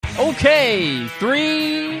Okay,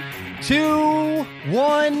 3, 2,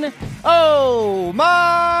 1. Oh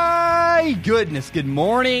my goodness. Good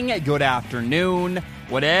morning, good afternoon,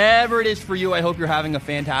 whatever it is for you. I hope you're having a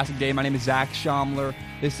fantastic day. My name is Zach Schaumler.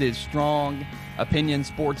 This is Strong Opinion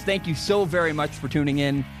Sports. Thank you so very much for tuning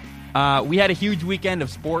in. We had a huge weekend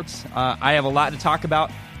of sports. I have a lot to talk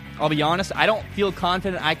about. I'll be honest, I don't feel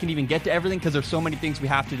confident I can even get to everything because there's so many things we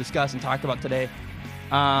have to discuss and talk about today.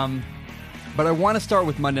 But I want to start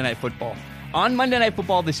with Monday Night Football. On Monday Night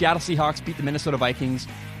Football, the Seattle Seahawks beat the Minnesota Vikings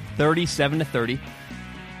 37-30.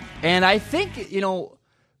 And I think,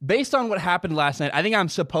 based on what happened last night, I think I'm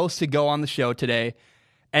supposed to go on the show today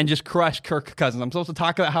and just crush Kirk Cousins. I'm supposed to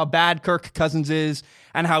talk about how bad Kirk Cousins is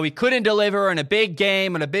and how he couldn't deliver in a big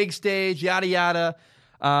game, on a big stage, yada, yada.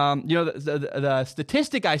 The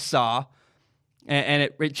statistic I saw, and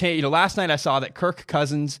it changed. Last night I saw that Kirk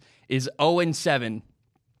Cousins is 0-7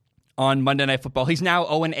 on Monday Night Football. He's now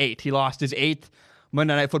 0-8. He lost his 8th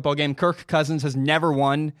Monday Night Football game. Kirk Cousins has never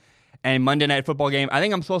won a Monday Night Football game. I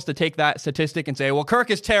think I'm supposed to take that statistic and say, well, Kirk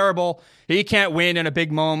is terrible. He can't win in a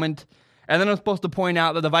big moment. And then I'm supposed to point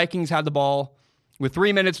out that the Vikings had the ball with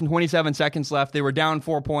 3 minutes and 27 seconds left. They were down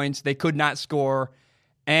 4 points. They could not score.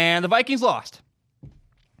 And the Vikings lost.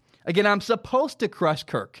 Again, I'm supposed to crush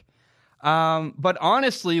Kirk. But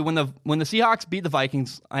honestly, when the Seahawks beat the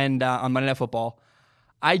Vikings and on Monday Night Football,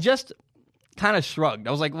 I just kind of shrugged.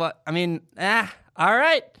 I was like, "What? I mean, all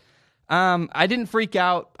right." I didn't freak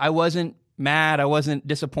out. I wasn't mad. I wasn't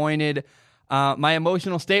disappointed. My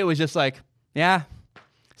emotional state was just like, "Yeah,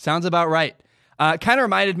 sounds about right." Kind of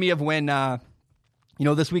reminded me of when,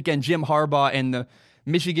 this weekend Jim Harbaugh and the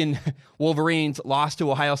Michigan Wolverines lost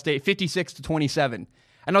to Ohio State 56-27,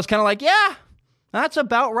 and I was kind of like, "Yeah, that's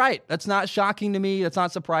about right. That's not shocking to me. That's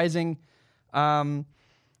not surprising."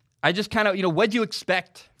 I just kind of, what do you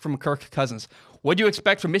expect from Kirk Cousins? What do you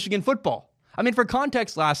expect from Michigan football? I mean, for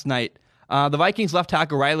context, last night, the Vikings left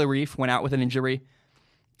tackle Riley Reiff went out with an injury.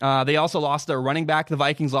 They also lost their running back. The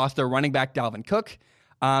Vikings lost their running back, Dalvin Cook.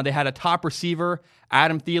 They had a top receiver,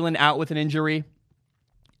 Adam Thielen, out with an injury.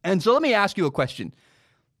 And so let me ask you a question.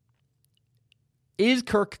 Is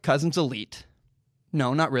Kirk Cousins elite?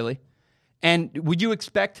 No, not really. And would you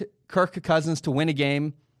expect Kirk Cousins to win a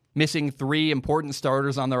game missing 3 important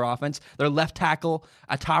starters on their offense, their left tackle,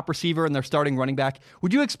 a top receiver, and their starting running back?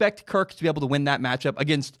 Would you expect Kirk to be able to win that matchup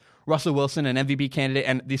against Russell Wilson, an MVP candidate,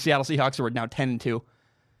 and the Seattle Seahawks, who are now 10-2?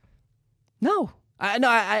 No.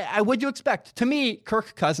 Would you expect? To me,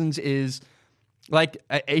 Kirk Cousins is like,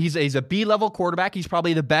 he's a B-level quarterback. He's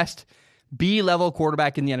probably the best B-level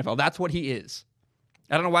quarterback in the NFL. That's what he is.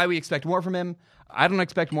 I don't know why we expect more from him. I don't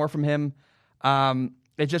expect more from him.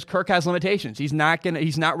 It's just Kirk has limitations. He's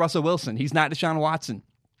not Russell Wilson. He's not Deshaun Watson.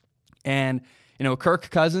 And,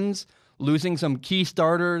 Kirk Cousins losing some key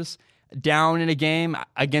starters down in a game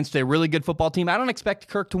against a really good football team. I don't expect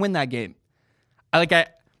Kirk to win that game.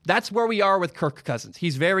 That's where we are with Kirk Cousins.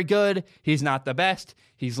 He's very good. He's not the best.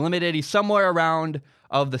 He's limited. He's somewhere around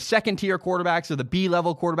of the second-tier quarterbacks or the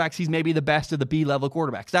B-level quarterbacks. He's maybe the best of the B-level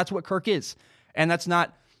quarterbacks. That's what Kirk is. And that's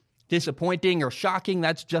not disappointing or shocking.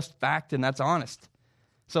 That's just fact, and that's honest.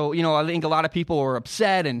 So, I think a lot of people are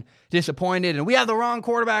upset and disappointed, and we have the wrong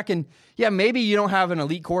quarterback. And yeah, maybe you don't have an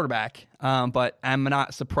elite quarterback, but I'm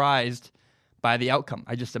not surprised by the outcome.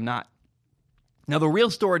 I just am not. Now, the real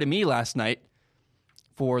story to me last night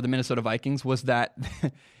for the Minnesota Vikings was that,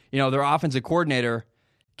 their offensive coordinator,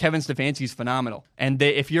 Kevin Stefanski, is phenomenal. And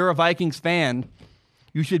if you're a Vikings fan,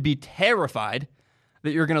 you should be terrified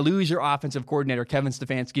that you're going to lose your offensive coordinator, Kevin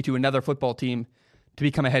Stefanski, to another football team to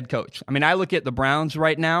become a head coach. I mean, I look at the Browns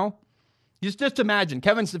right now. Just imagine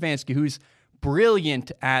Kevin Stefanski, who's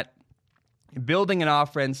brilliant at building an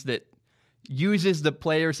offense that uses the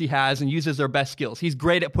players he has and uses their best skills. He's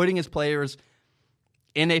great at putting his players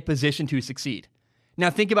in a position to succeed. Now,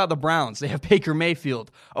 think about the Browns. They have Baker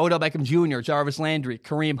Mayfield, Odell Beckham Jr., Jarvis Landry,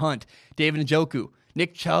 Kareem Hunt, David Njoku,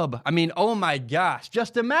 Nick Chubb. I mean, oh my gosh,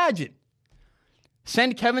 just imagine.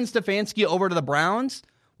 Send Kevin Stefanski over to the Browns.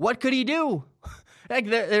 What could he do? Like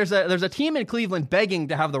there's a team in Cleveland begging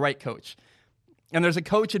to have the right coach. And there's a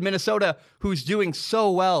coach in Minnesota who's doing so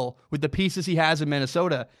well with the pieces he has in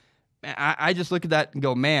Minnesota. I just look at that and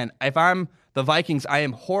go, man, if I'm the Vikings, I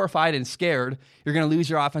am horrified and scared you're going to lose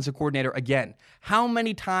your offensive coordinator again. How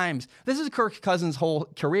many times? This is Kirk Cousins' whole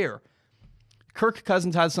career. Kirk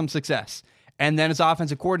Cousins has some success, and then his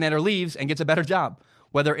offensive coordinator leaves and gets a better job.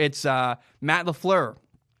 Whether it's Matt LaFleur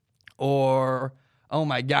or, oh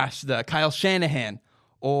my gosh, the Kyle Shanahan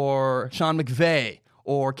or Sean McVay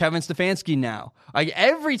or Kevin Stefanski now. Like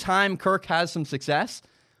every time Kirk has some success,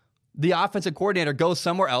 the offensive coordinator goes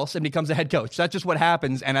somewhere else and becomes a head coach. That's just what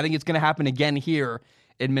happens, and I think it's going to happen again here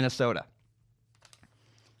in Minnesota.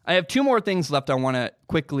 I have two more things left I want to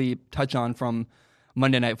quickly touch on from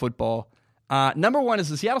Monday Night Football. Number one is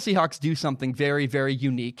the Seattle Seahawks do something very, very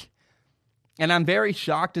unique, and I'm very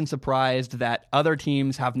shocked and surprised that other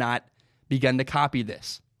teams have not begun to copy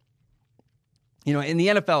this. You know, in the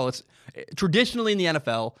NFL, traditionally in the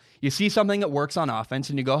NFL, you see something that works on offense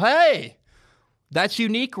and you go, hey, that's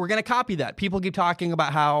unique. We're going to copy that. People keep talking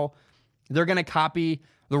about how they're going to copy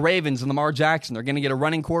the Ravens and Lamar Jackson. They're going to get a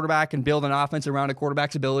running quarterback and build an offense around a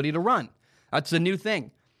quarterback's ability to run. That's a new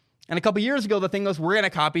thing. And a couple years ago, the thing was, we're going to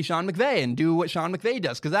copy Sean McVay and do what Sean McVay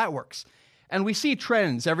does because that works. And we see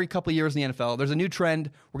trends every couple of years in the NFL. There's a new trend.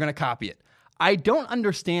 We're going to copy it. I don't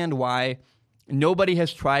understand why nobody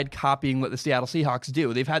has tried copying what the Seattle Seahawks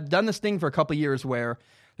do. They've done this thing for a couple of years where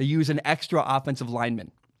they use an extra offensive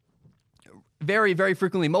lineman. Very, very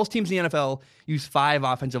frequently, most teams in the NFL use 5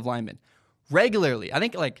 offensive linemen. Regularly, I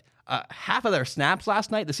think like half of their snaps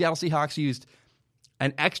last night, the Seattle Seahawks used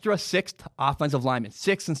an extra 6th offensive lineman,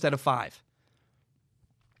 6 instead of 5.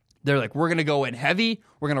 They're like, we're going to go in heavy,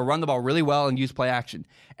 we're going to run the ball really well and use play action.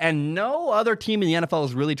 And no other team in the NFL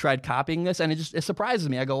has really tried copying this, and it surprises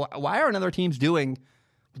me. I go, why aren't other teams doing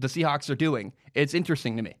what the Seahawks are doing? It's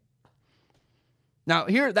interesting to me. Now,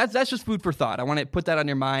 here, that's just food for thought. I want to put that on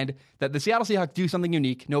your mind, that the Seattle Seahawks do something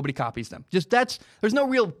unique. Nobody copies them. There's no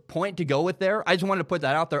real point to go with there. I just wanted to put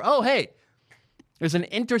that out there. Oh, hey, there's an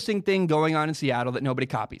interesting thing going on in Seattle that nobody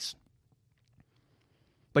copies.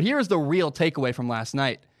 But here's the real takeaway from last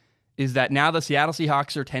night, is that now the Seattle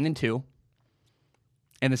Seahawks are 10-2,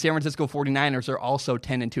 and the San Francisco 49ers are also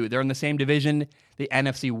 10-2. They're in the same division, the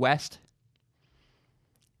NFC West.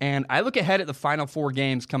 And I look ahead at the final 4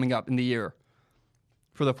 games coming up in the year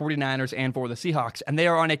for the 49ers and for the Seahawks, and they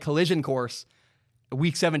are on a collision course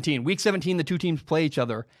Week 17. Week 17, the two teams play each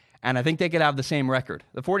other, and I think they could have the same record.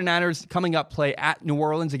 The 49ers coming up play at New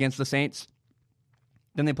Orleans against the Saints.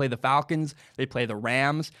 Then they play the Falcons, they play the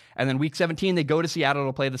Rams, and then Week 17, they go to Seattle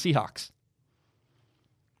to play the Seahawks.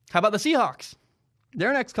 How about the Seahawks?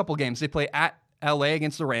 Their next couple games, they play at LA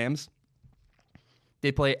against the Rams.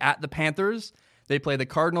 They play at the Panthers. They play the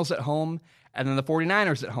Cardinals at home, and then the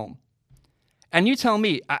 49ers at home. And you tell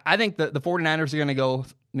me, I think the 49ers are going to go,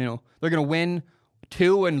 they're going to win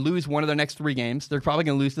 2 and lose one of their next 3 games. They're probably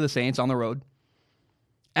going to lose to the Saints on the road.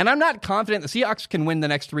 And I'm not confident the Seahawks can win the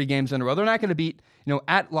next 3 games in a row. They're not going to beat,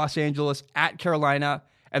 at Los Angeles, at Carolina,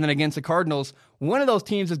 and then against the Cardinals. One of those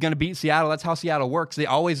teams is going to beat Seattle. That's how Seattle works. They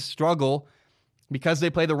always struggle because they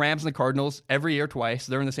play the Rams and the Cardinals every year twice.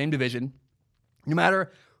 They're in the same division. No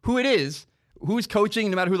matter who it is, who's coaching,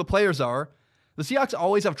 no matter who the players are, the Seahawks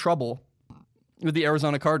always have trouble with the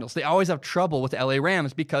Arizona Cardinals. They always have trouble with the LA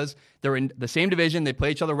Rams because they're in the same division. They play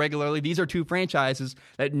each other regularly. These are 2 franchises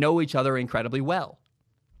that know each other incredibly well.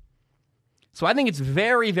 So I think it's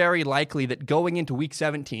very, very likely that going into Week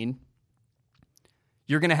 17,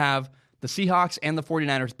 you're going to have the Seahawks and the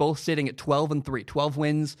 49ers both sitting at 12-3, 12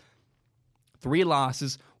 wins, 3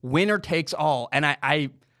 losses, winner takes all. And I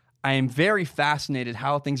am very fascinated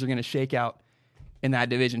how things are going to shake out in that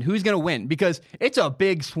division. Who's going to win? Because it's a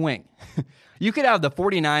big swing. You could have the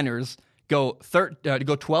 49ers go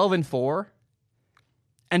 12-4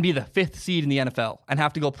 and be the 5th seed in the NFL and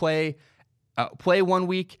have to go play 1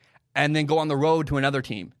 week and then go on the road to another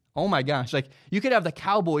team. Oh my gosh. Like, you could have the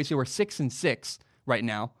Cowboys, who are 6-6 right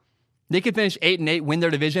now. They could finish 8-8, win their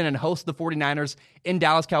division, and host the 49ers in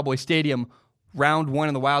Dallas Cowboys Stadium round 1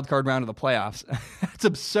 in the wild card round of the playoffs. That's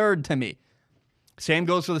absurd to me. Same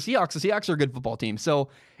goes for the Seahawks. The Seahawks are a good football team. So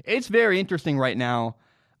it's very interesting right now.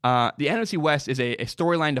 The NFC West is a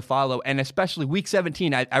storyline to follow, and especially Week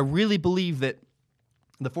 17. I really believe that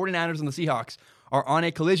the 49ers and the Seahawks are on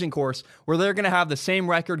a collision course where they're going to have the same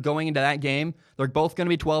record going into that game. They're both going to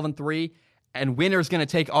be 12-3, and winner's going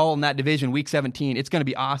to take all in that division Week 17. It's going to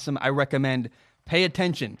be awesome. I recommend pay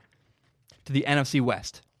attention to the NFC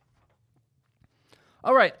West.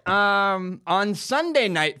 All right, on Sunday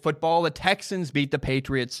Night Football, the Texans beat the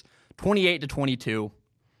Patriots 28-22.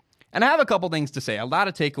 And I have a couple things to say, a lot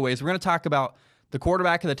of takeaways. We're going to talk about the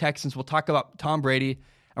quarterback of the Texans. We'll talk about Tom Brady, and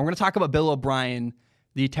we're going to talk about Bill O'Brien,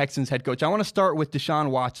 the Texans head coach. I want to start with Deshaun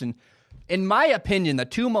Watson. In my opinion, the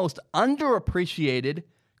 2 most underappreciated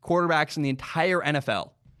quarterbacks in the entire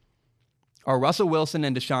NFL are Russell Wilson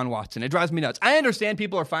and Deshaun Watson. It drives me nuts. I understand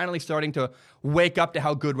people are finally starting to wake up to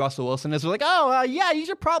how good Russell Wilson is. They're like, yeah,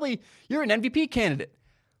 you're an MVP candidate.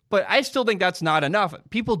 But I still think that's not enough.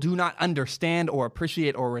 People do not understand or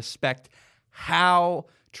appreciate or respect how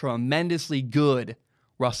tremendously good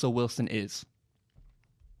Russell Wilson is.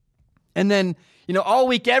 And then, all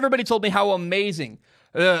week, everybody told me how amazing.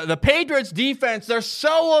 The Patriots defense, they're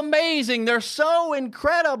so amazing. They're so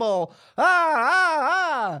incredible.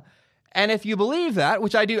 And if you believe that,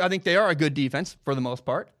 which I do, I think they are a good defense for the most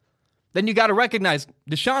part, then you got to recognize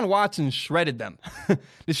Deshaun Watson shredded them.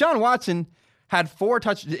 Deshaun Watson had 4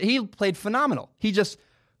 touchdowns. He played phenomenal. He just,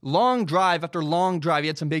 long drive after long drive, he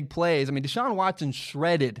had some big plays. I mean, Deshaun Watson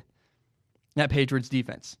shredded that Patriots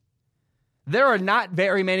defense. There are not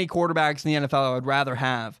very many quarterbacks in the NFL I would rather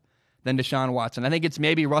have than Deshaun Watson. I think it's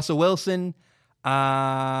maybe Russell Wilson.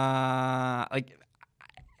 I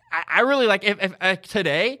really like, if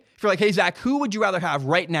today, if you're like, hey, Zach, who would you rather have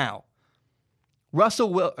right now?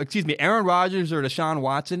 Aaron Rodgers or Deshaun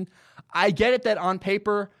Watson? I get it that on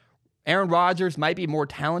paper, Aaron Rodgers might be more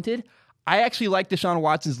talented. I actually like Deshaun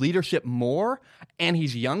Watson's leadership more, and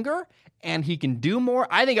he's younger, and he can do more.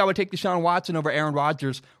 I think I would take Deshaun Watson over Aaron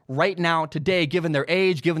Rodgers right now, today, given their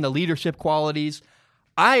age, given the leadership qualities.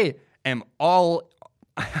 I am all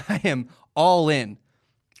in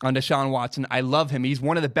on Deshaun Watson. I love him. He's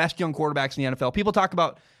one of the best young quarterbacks in the NFL. People talk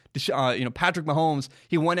about Patrick Mahomes.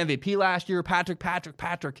 He won MVP last year. Patrick.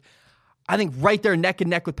 I think right there, neck and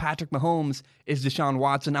neck with Patrick Mahomes is Deshaun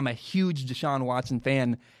Watson. I'm a huge Deshaun Watson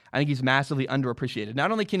fan. I think he's massively underappreciated.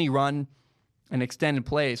 Not only can he run and extended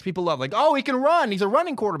plays, people love he can run. He's a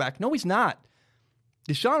running quarterback. No, he's not.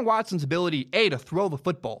 Deshaun Watson's ability, to throw the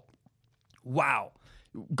football. Wow.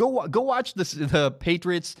 Go watch the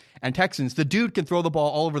Patriots and Texans. The dude can throw the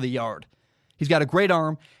ball all over the yard. He's got a great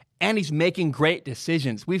arm, and he's making great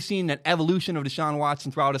decisions. We've seen an evolution of Deshaun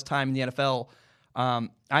Watson throughout his time in the NFL.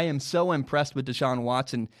 I am so impressed with Deshaun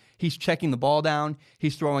Watson. He's checking the ball down.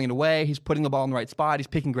 He's throwing it away. He's putting the ball in the right spot. He's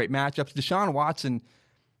picking great matchups. Deshaun Watson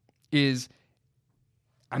is,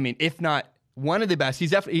 if not one of the best,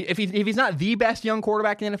 he's definitely, if he's not the best young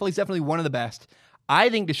quarterback in the NFL, he's definitely one of the best. I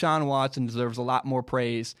think Deshaun Watson deserves a lot more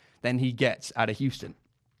praise than he gets out of Houston.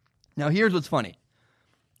 Now, here's what's funny.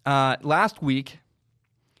 Last week,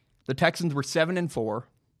 the Texans were 7-4,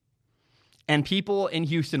 and people in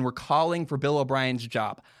Houston were calling for Bill O'Brien's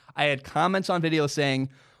job. I had comments on video saying,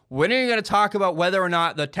 when are you going to talk about whether or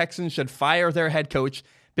not the Texans should fire their head coach,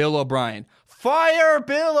 Bill O'Brien? Fire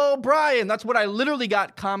Bill O'Brien! That's what I literally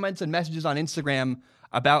got comments and messages on Instagram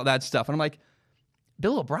about that stuff. And I'm like,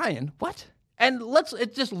 Bill O'Brien? What? And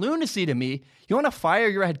it's just lunacy to me. You want to fire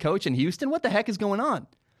your head coach in Houston? What the heck is going on?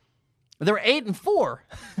 They're 8-4.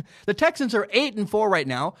 The Texans are 8-4 right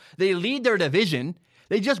now. They lead their division.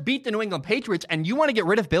 They just beat the New England Patriots, and you want to get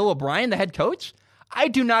rid of Bill O'Brien, the head coach? I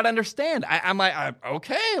do not understand. I'm like,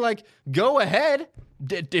 okay, go ahead.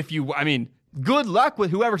 Good luck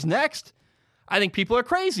with whoever's next. I think people are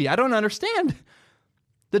crazy. I don't understand.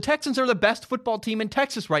 The Texans are the best football team in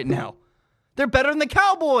Texas right now. They're better than the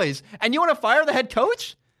Cowboys. And you want to fire the head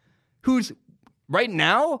coach who's right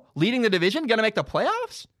now leading the division, going to make the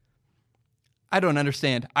playoffs? I don't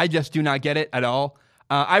understand. I just do not get it at all.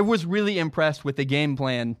 I was really impressed with the game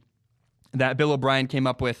plan that Bill O'Brien came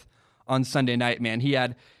up with on Sunday night, man. He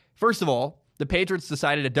had, first of all, the Patriots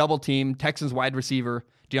decided to double team Texans wide receiver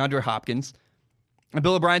DeAndre Hopkins. And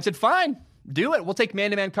Bill O'Brien said, fine, do it. We'll take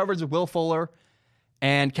man-to-man coverage with Will Fuller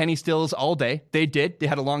and Kenny Stills all day. They did. They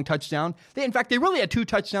had a long touchdown. In fact, they really had 2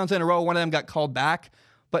 touchdowns in a row. One of them got called back.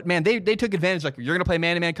 But, man, they took advantage. You're going to play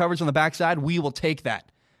man-to-man coverage on the backside? We will take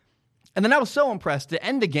that. And then I was so impressed. To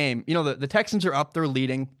end the game, the Texans are up. They're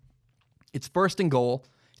leading. It's 1st and goal.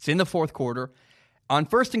 It's in the 4th quarter. On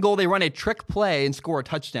 1st and goal, they run a trick play and score a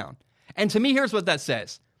touchdown. And to me, here's what that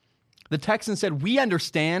says. The Texans said, we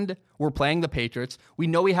understand we're playing the Patriots. We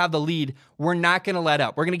know we have the lead. We're not going to let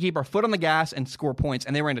up. We're going to keep our foot on the gas and score points.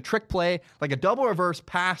 And they ran a trick play, like a double reverse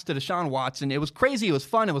pass to Deshaun Watson. It was crazy. It was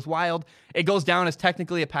fun. It was wild. It goes down as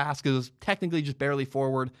technically a pass because it was technically just barely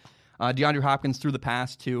forward. DeAndre Hopkins threw the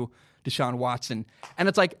pass to Deshaun Watson. And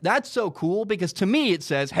it's that's so cool because to me it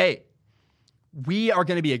says, hey, we are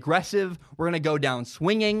going to be aggressive. We're going to go down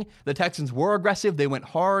swinging. The Texans were aggressive. They went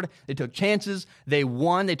hard. They took chances. They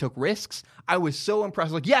won. They took risks. I was so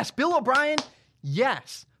impressed. Yes, Bill O'Brien,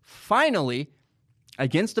 yes. Finally,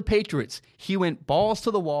 against the Patriots, he went balls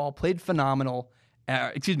to the wall, played phenomenal,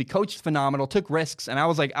 coached phenomenal, took risks. And I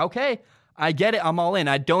was like, okay, I get it. I'm all in.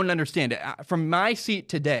 I don't understand it. From my seat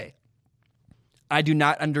today, I do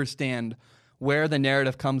not understand where the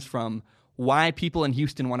narrative comes from, why people in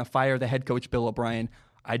Houston want to fire the head coach, Bill O'Brien.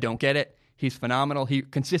 I don't get it. He's phenomenal. He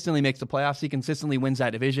consistently makes the playoffs. He consistently wins that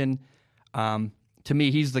division. To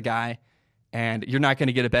me, he's the guy, and you're not going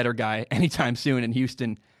to get a better guy anytime soon in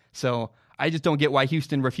Houston. So I just don't get why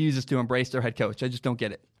Houston refuses to embrace their head coach. I just don't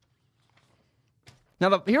get it.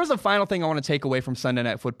 Now, here's the final thing I want to take away from Sunday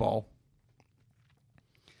Night Football.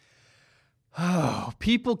 Oh,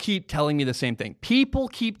 people keep telling me the same thing. People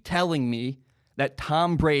keep telling me that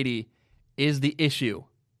Tom Brady is the issue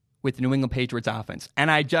with the New England Patriots offense.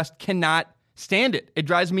 And I just cannot stand it. It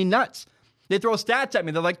drives me nuts. They throw stats at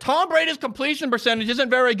me. They're like, Tom Brady's completion percentage isn't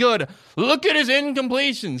very good. Look at his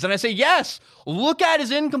incompletions. And I say, yes, look at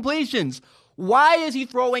his incompletions. Why is he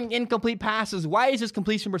throwing incomplete passes? Why is his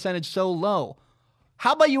completion percentage so low?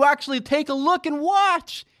 How about you actually take a look and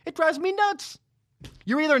watch? It drives me nuts.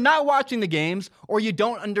 You're either not watching the games or you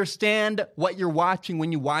don't understand what you're watching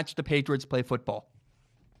when you watch the Patriots play football.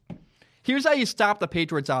 Here's how you stop the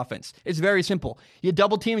Patriots offense. It's very simple. You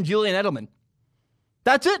double team Julian Edelman.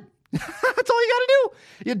 That's it. That's all you got to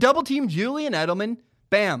do. You double team Julian Edelman.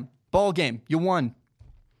 Bam. Ball game. You won.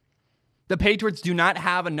 The Patriots do not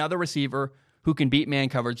have another receiver who can beat man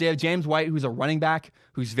coverage. They have James White, who's a running back,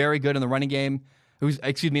 who's very good in the running game, in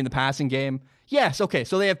the passing game. Yes, okay,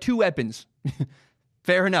 so they have two weapons.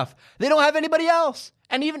 Fair enough. They don't have anybody else.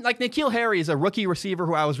 And even like N'Keal Harry is a rookie receiver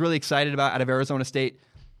who I was really excited about out of Arizona State.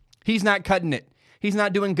 He's not cutting it. He's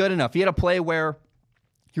not doing good enough. He had a play where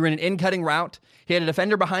you're in an in-cutting route. He had a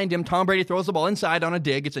defender behind him. Tom Brady throws the ball inside on a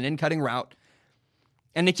dig. It's an in-cutting route.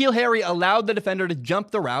 And N'Keal Harry allowed the defender to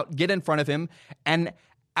jump the route, get in front of him, and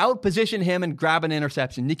out-position him and grab an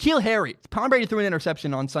interception. N'Keal Harry, Tom Brady threw an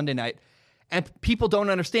interception on Sunday night. And people don't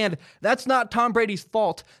understand, that's not Tom Brady's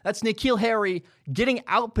fault. That's N'Keal Harry getting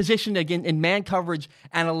out-positioned again in man coverage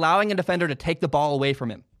and allowing a defender to take the ball away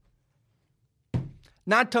from him.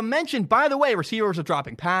 Not to mention, by the way, receivers are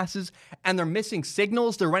dropping passes and they're missing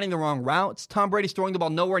signals. They're running the wrong routes. Tom Brady's throwing the ball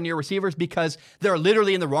nowhere near receivers because they're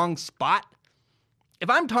literally in the wrong spot. If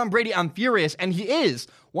I'm Tom Brady, I'm furious, and he is.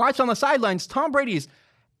 Watch on the sidelines. Tom Brady's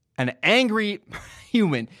an angry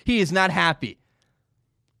human. He is not happy.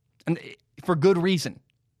 And for good reason.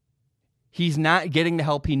 He's not getting the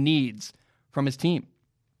help he needs from his team.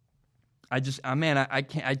 I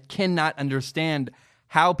cannot understand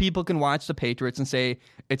how people can watch the Patriots and say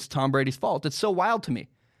it's Tom Brady's fault. It's so wild to me.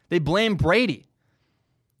 They blame Brady.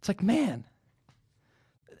 It's like, man.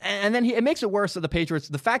 And then it makes it worse that the Patriots,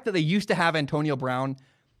 the fact that they used to have Antonio Brown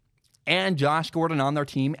and Josh Gordon on their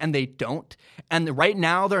team, and they don't. And right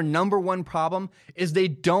now, their number one problem is they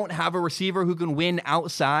don't have a receiver who can win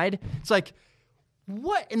outside. It's like,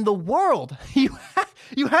 what in the world? You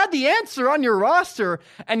had the answer on your roster,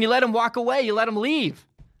 and you let him walk away. You let him leave.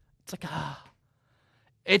 It's like,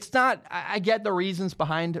 It's not, I get the reasons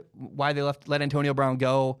behind why they let Antonio Brown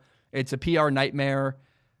go. It's a PR nightmare.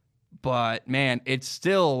 But, man, it's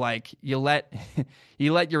still like you let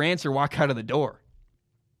your answer walk out of the door.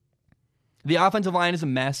 The offensive line is a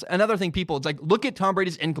mess. Another thing, people, it's like, look at Tom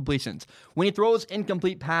Brady's incompletions. When he throws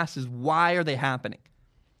incomplete passes, why are they happening?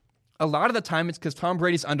 A lot of the time, it's because Tom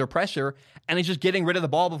Brady's under pressure, and he's just getting rid of the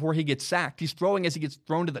ball before he gets sacked. He's throwing as he gets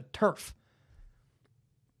thrown to the turf.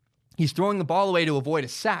 He's throwing the ball away to avoid a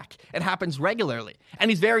sack. It happens regularly. And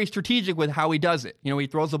he's very strategic with how he does it. He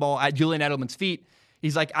throws the ball at Julian Edelman's feet.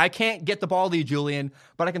 He's like, I can't get the ball to you, Julian,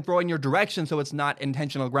 but I can throw in your direction so it's not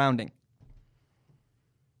intentional grounding.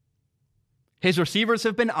 His receivers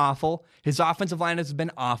have been awful. His offensive line has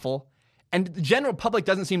been awful. And the general public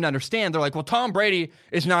doesn't seem to understand. They're like, well, Tom Brady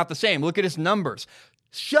is not the same. Look at his numbers.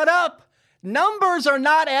 Shut up. Numbers are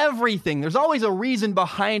not everything. There's always a reason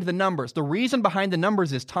behind the numbers. The reason behind the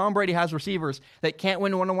numbers is Tom Brady has receivers that can't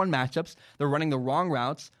win one-on-one matchups. They're running the wrong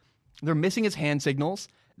routes. They're missing his hand signals.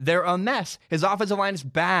 They're a mess. His offensive line is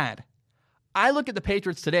bad. I look at the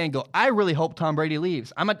Patriots today and go, I really hope Tom Brady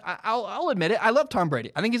leaves. I'll admit it. I love Tom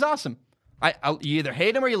Brady. I think he's awesome. You either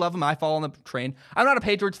hate him or you love him. I fall on the train. I'm not a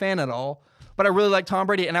Patriots fan at all, but I really like Tom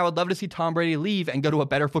Brady, and I would love to see Tom Brady leave and go to a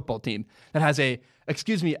better football team that has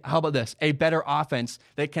how about this, a better offense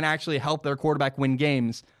that can actually help their quarterback win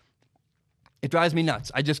games. It drives me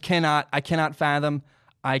nuts. I cannot fathom,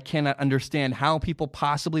 I cannot understand how people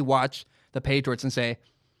possibly watch the Patriots and say,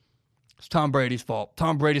 it's Tom Brady's fault.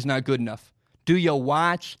 Tom Brady's not good enough. Do you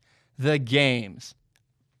watch the games?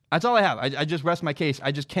 That's all I have. I just rest my case.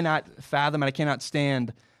 I just cannot fathom and I cannot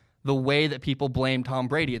stand the way that people blame Tom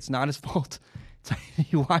Brady. It's not his fault. It's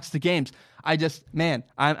like, you watch the games.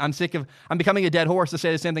 I'm sick of, I'm becoming a dead horse to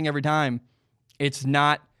say the same thing every time. It's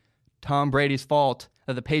not Tom Brady's fault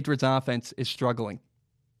that the Patriots offense is struggling.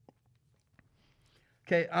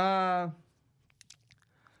 Okay,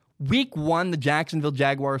 Week 1, the Jacksonville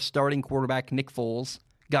Jaguars starting quarterback Nick Foles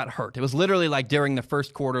got hurt. It was literally like during the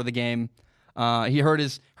first quarter of the game. He hurt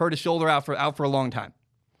his shoulder out for a long time.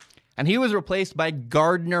 And he was replaced by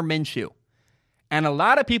Gardner Minshew. And a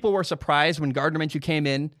lot of people were surprised when Gardner Minshew came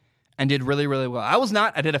in and did really, really well. I was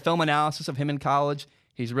not. I did a film analysis of him in college.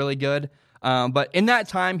 He's really good. But in that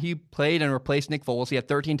time, he played and replaced Nick Foles. He had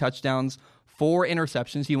 13 touchdowns, 4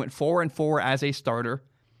 interceptions. He went 4-4 as a starter.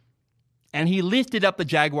 And he lifted up the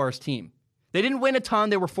Jaguars team. They didn't win a ton.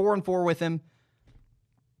 They were 4-4 with him.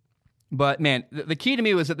 But, man, the key to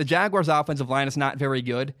me was that the Jaguars' offensive line is not very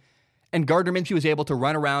good. And Gardner Minshew was able to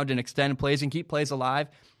run around and extend plays and keep plays alive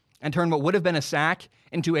and turn what would have been a sack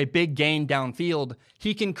into a big gain downfield.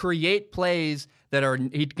 He can create plays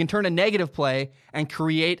he can turn a negative play and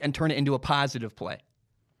create and turn it into a positive play.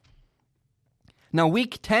 Now,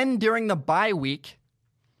 week 10 during the bye week,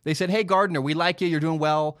 they said, hey, Gardner, we like you. You're doing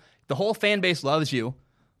well. The whole fan base loves you,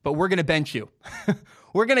 but we're going to bench you.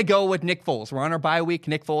 We're going to go with Nick Foles. We're on our bye week.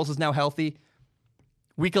 Nick Foles is now healthy.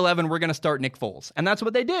 Week 11, we're going to start Nick Foles. And that's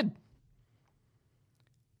what they did.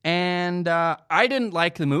 And I didn't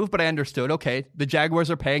like the move, but I understood, okay, the Jaguars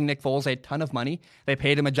are paying Nick Foles a ton of money. They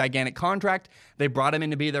paid him a gigantic contract. They brought him in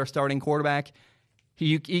to be their starting quarterback.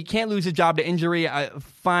 He can't lose his job to injury.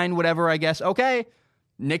 Fine, whatever, I guess. Okay,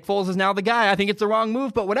 Nick Foles is now the guy. I think it's the wrong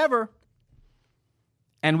move, but whatever.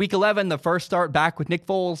 And week 11, the first start back with Nick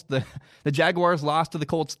Foles, the Jaguars lost to the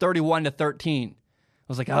Colts 31-13. I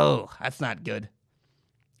was like, oh, that's not good.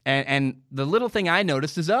 And the little thing I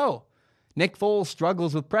noticed is, Nick Foles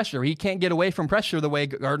struggles with pressure. He can't get away from pressure the way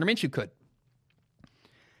Gardner Minshew could.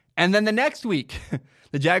 And then the next week,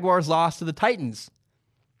 the Jaguars lost to the Titans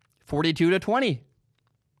 42-20.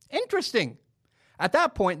 Interesting. At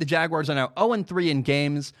that point, the Jaguars are now 0-3 in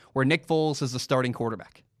games where Nick Foles is the starting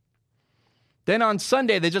quarterback. Then on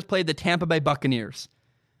Sunday, they just played the Tampa Bay Buccaneers.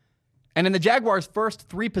 And in the Jaguars' first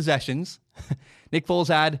 3 possessions, Nick Foles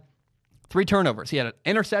had 3 turnovers. He had an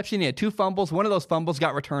interception. He had 2 fumbles. One of those fumbles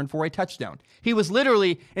got returned for a touchdown. He was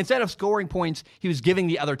literally, instead of scoring points, he was giving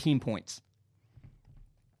the other team points.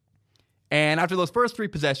 And after those first 3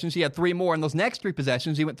 possessions, he had 3 more. And those next 3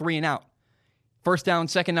 possessions, he went 3 and out. First down,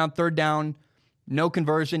 second down, third down, no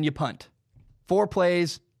conversion, you punt. 4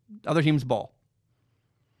 plays, other team's ball.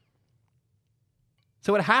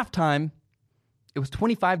 So at halftime, it was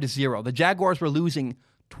 25-0. The Jaguars were losing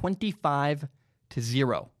 25-0.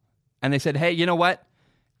 And they said, hey, you know what?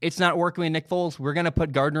 It's not working with Nick Foles. We're going to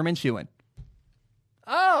put Gardner Minshew in.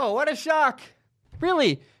 Oh, what a shock.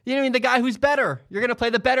 Really? You know, the guy who's better. You're going to play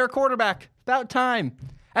the better quarterback. About time.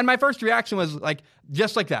 And my first reaction was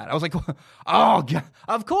just like that. I was like, oh, God,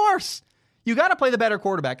 of course. You got to play the better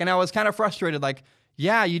quarterback. And I was kind of frustrated.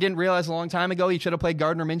 Yeah, you didn't realize a long time ago you should have played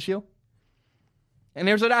Gardner Minshew. And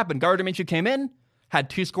here's what happened. Gardner Minshew came in, had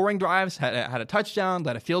 2 scoring drives, had a touchdown,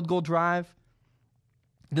 led a field goal drive.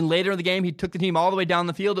 Then later in the game, he took the team all the way down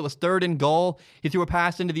the field. It was 3rd and goal. He threw a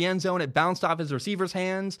pass into the end zone. It bounced off his receiver's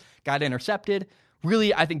hands, got intercepted.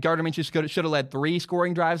 Really, I think Gardner Minshew should have led 3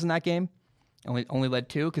 scoring drives in that game. Only led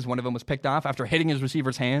 2 because one of them was picked off after hitting his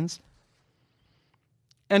receiver's hands.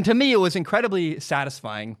 And to me, it was incredibly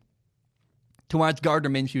satisfying to watch Gardner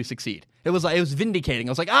Minshew succeed. It was vindicating.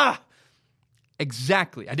 I was like,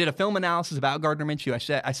 exactly. I did a film analysis about Gardner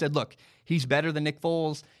Minshew. I said, look, he's better than Nick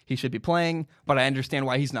Foles. He should be playing, but I understand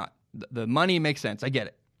why he's not. The money makes sense. I get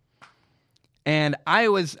it. And I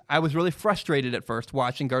was really frustrated at first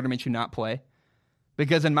watching Gardner Minshew not play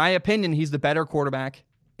because, in my opinion, he's the better quarterback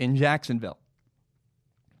in Jacksonville.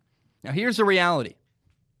 Now, here's the reality.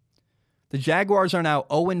 The Jaguars are now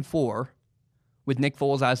 0-4 with Nick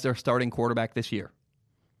Foles as their starting quarterback this year.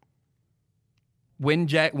 When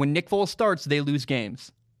Nick Foles starts, they lose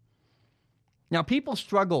games. Now, people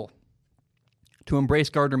struggle to embrace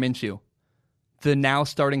Gardner Minshew, the now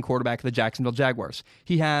starting quarterback of the Jacksonville Jaguars.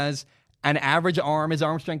 He has an average arm. His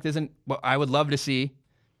arm strength isn't what I would love to see.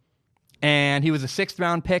 And he was a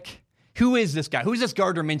 6th-round pick. Who is this guy? Who's this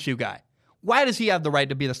Gardner Minshew guy? Why does he have the right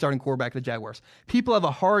to be the starting quarterback of the Jaguars? People have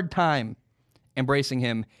a hard time embracing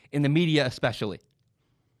him, in the media especially.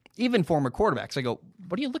 Even former quarterbacks. I go,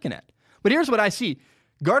 what are you looking at? But here's what I see.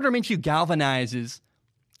 Gardner Minshew galvanizes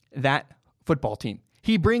that football team.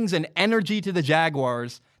 He brings an energy to the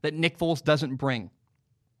Jaguars that Nick Foles doesn't bring.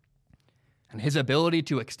 And his ability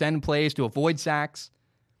to extend plays, to avoid sacks,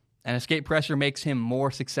 and escape pressure makes him more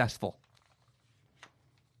successful.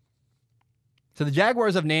 So the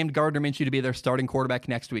Jaguars have named Gardner Minshew to be their starting quarterback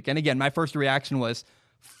next week. And again, my first reaction was,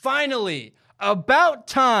 finally, about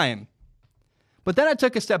time. But then I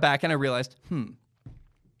took a step back and I realized,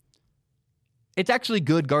 it's actually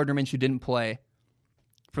good Gardner Minshew didn't play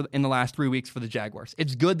in the last 3 weeks for the Jaguars.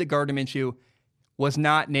 It's good that Gardner Minshew was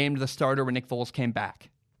not named the starter when Nick Foles came back.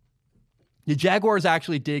 The Jaguars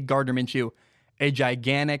actually did Gardner Minshew a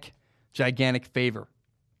gigantic favor.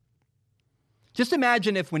 Just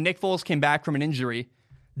imagine if when Nick Foles came back from an injury,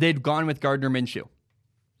 they'd gone with Gardner Minshew.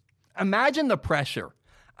 Imagine the pressure.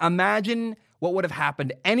 Imagine what would have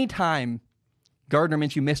happened anytime Gardner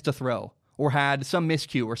Minshew missed a throw or had some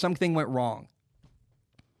miscue or something went wrong,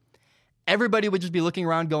 everybody would just be looking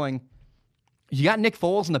around going, you got Nick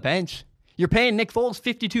Foles on the bench. You're paying Nick Foles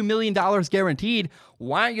 $52 million guaranteed.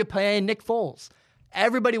 Why aren't you paying Nick Foles?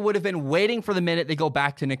 Everybody would have been waiting for the minute they go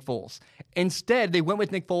back to Nick Foles. Instead, they went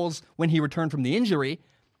with Nick Foles when he returned from the injury,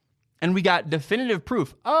 and we got definitive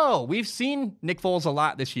proof. Oh, we've seen Nick Foles a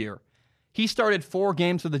lot this year. He started 4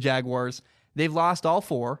 games for the Jaguars. They've lost all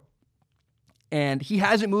 4, and he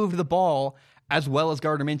hasn't moved the ball as well as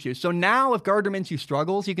Gardner Minshew. So now if Gardner Minshew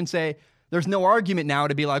struggles, you can say, there's no argument now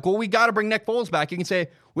to be like, well, we got to bring Nick Foles back. You can say,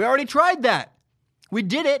 we already tried that. We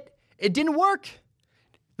did it. It didn't work.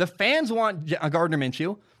 The fans want Gardner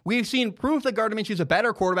Minshew. We've seen proof that Gardner Minshew is a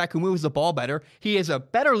better quarterback who moves the ball better. He is a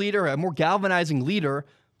better leader, a more galvanizing leader.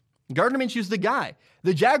 Gardner Minshew's the guy.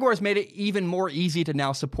 The Jaguars made it even more easy to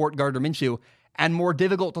now support Gardner Minshew and more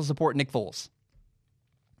difficult to support Nick Foles.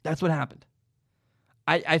 That's what happened.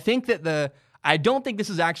 I don't think this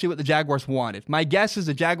is actually what the Jaguars wanted. My guess is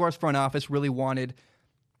the Jaguars front office really wanted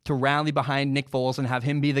to rally behind Nick Foles and have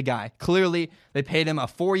him be the guy. Clearly, they paid him a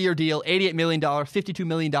 4-year deal, $88 million, $52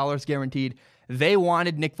 million guaranteed. They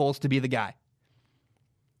wanted Nick Foles to be the guy.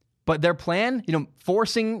 But their plan,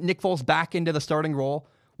 forcing Nick Foles back into the starting role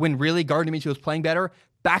when really Gardner Minshew was playing better,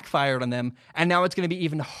 backfired on them. And now it's going to be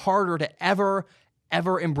even harder to ever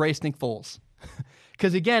embrace Nick Foles.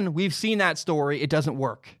 Because again, we've seen that story. It doesn't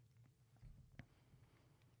work.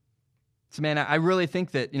 So man, I really think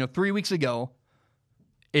that, 3 weeks ago,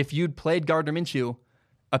 if you'd played Gardner Minshew,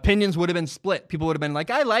 opinions would have been split. People would have been like,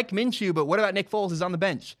 I like Minshew, but what about Nick Foles? He's on the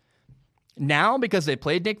bench. Now, because they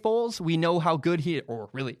played Nick Foles, we know how good or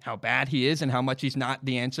really how bad he is and how much he's not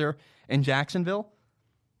the answer in Jacksonville.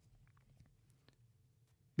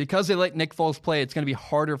 Because they let Nick Foles play, it's going to be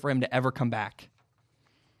harder for him to ever come back.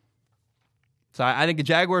 So I think the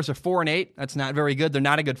Jaguars are 4-8. That's not very good. They're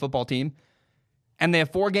not a good football team. And they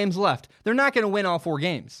have 4 games left. They're not going to win all 4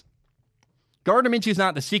 games. Gardner Minshew's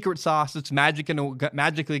not the secret sauce that's magically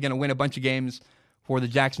going to win a bunch of games for the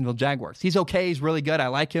Jacksonville Jaguars. He's okay. He's really good. I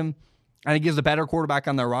like him. I think he's a better quarterback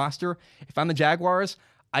on their roster. If I'm the Jaguars,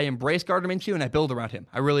 I embrace Gardner Minshew and I build around him.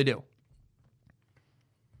 I really do.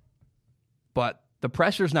 But the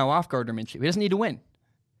pressure's now off Gardner Minshew. He doesn't need to win.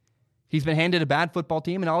 He's been handed a bad football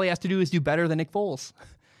team, and all he has to do is do better than Nick Foles.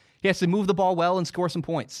 He has to move the ball well and score some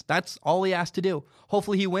points. That's all he has to do.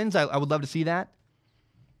 Hopefully he wins. I would love to see that.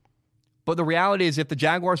 But the reality is if the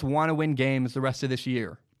Jaguars want to win games the rest of this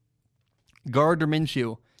year, Gardner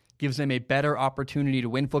Minshew gives them a better opportunity to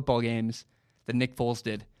win football games than Nick Foles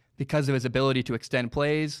did because of his ability to extend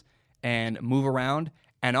plays and move around,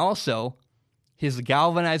 and also his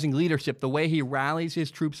galvanizing leadership, the way he rallies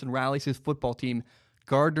his troops and rallies his football team.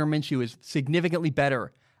 Gardner Minshew is significantly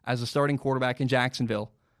better as a starting quarterback in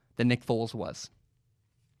Jacksonville than Nick Foles was.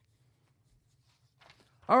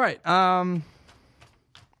 All right.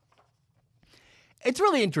 It's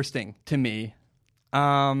really interesting to me.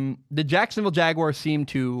 The Jacksonville Jaguars seem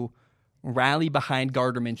to rally behind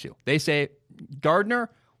Gardner Minshew. They say, Gardner,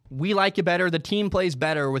 we like you better. The team plays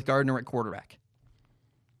better with Gardner at quarterback.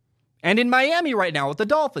 And in Miami right now with the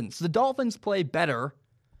Dolphins play better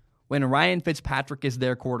when Ryan Fitzpatrick is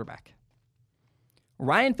their quarterback.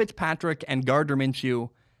 Ryan Fitzpatrick and Gardner Minshew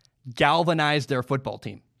galvanize their football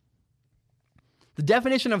team. The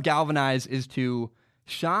definition of galvanize is to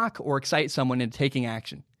shock or excite someone into taking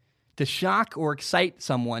action. To shock or excite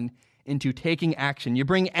someone into taking action. You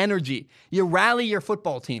bring energy. You rally your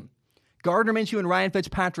football team. Gardner Minshew and Ryan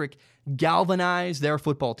Fitzpatrick galvanize their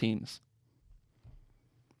football teams.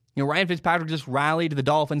 Ryan Fitzpatrick just rallied the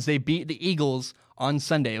Dolphins. They beat the Eagles on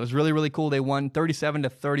Sunday. It was really, really cool. They won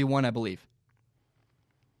 37-31, I believe.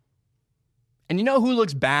 And you know who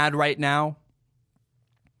looks bad right now?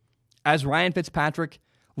 As Ryan Fitzpatrick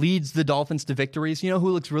leads the Dolphins to victories, you know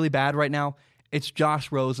who looks really bad right now? It's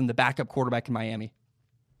Josh Rosen, the backup quarterback in Miami.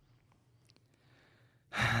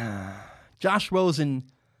 Josh Rosen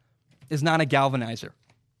is not a galvanizer.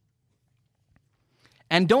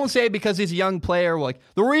 And don't say because he's a young player, like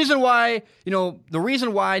the reason why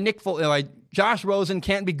Josh Rosen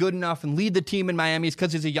can't be good enough and lead the team in Miami is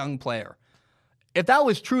because he's a young player. If that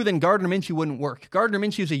was true, then Gardner Minshew wouldn't work. Gardner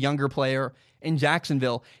Minshew's a younger player in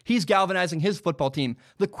Jacksonville. He's galvanizing his football team.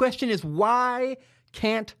 The question is, why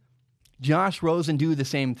can't Josh Rosen do the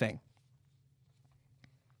same thing?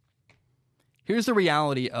 Here's the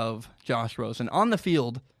reality of Josh Rosen. On the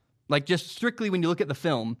field, like just strictly when you look at the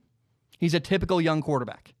film, he's a typical young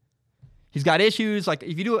quarterback. He's got issues. Like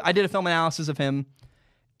I did a film analysis of him,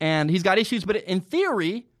 and he's got issues, but in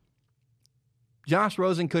theory, Josh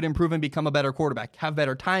Rosen could improve and become a better quarterback, have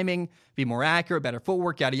better timing, be more accurate, better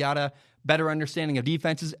footwork, yada, yada. better understanding of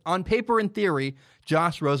defenses. On paper, in theory,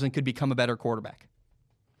 Josh Rosen could become a better quarterback.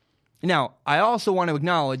 Now, I also want to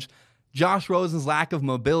acknowledge Josh Rosen's lack of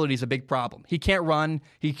mobility is a big problem. He can't run.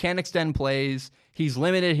 He can't extend plays. He's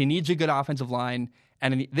limited. He needs a good offensive line.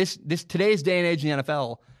 And in this today's day and age in the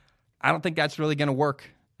NFL, I don't think that's really going to work.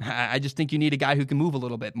 I just think you need a guy who can move a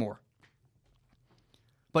little bit more.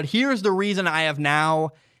 But here's the reason I have now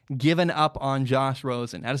given up on Josh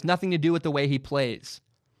Rosen. That has nothing to do with the way he plays.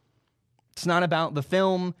 It's not about the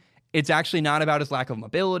film. It's actually not about his lack of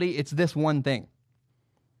mobility. It's this one thing.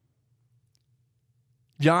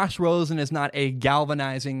 Josh Rosen is not a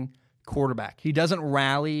galvanizing quarterback. He doesn't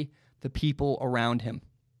rally the people around him.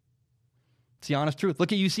 It's the honest truth.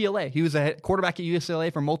 Look at UCLA. He was a quarterback at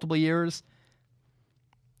UCLA for multiple years,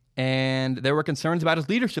 and there were concerns about his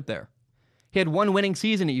leadership there. He had one winning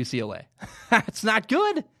season at UCLA. That's not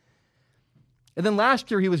good. And then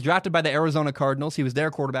last year, he was drafted by the Arizona Cardinals. He was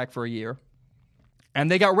their quarterback for a year,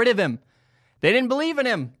 and they got rid of him. They didn't believe in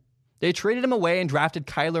him. They traded him away and drafted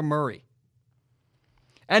Kyler Murray.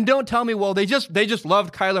 And don't tell me, well, they just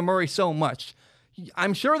loved Kyler Murray so much.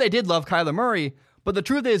 I'm sure they did love Kyler Murray, but the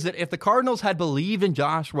truth is that if the Cardinals had believed in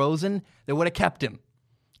Josh Rosen, they would have kept him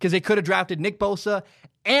because they could have drafted Nick Bosa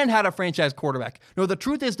and had a franchise quarterback. No, the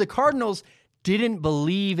truth is the Cardinals didn't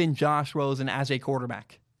believe in Josh Rosen as a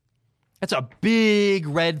quarterback. That's a big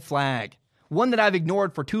red flag, one that I've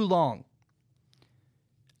ignored for too long.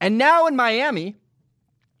 And now in Miami,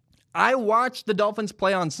 I watched the Dolphins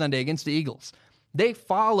play on Sunday against the Eagles. They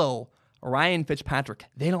follow Ryan Fitzpatrick.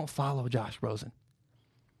 They don't follow Josh Rosen.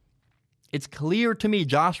 It's clear to me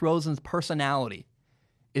Josh Rosen's personality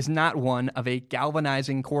is not one of a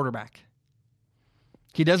galvanizing quarterback.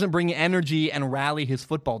 He doesn't bring energy and rally his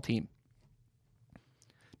football team.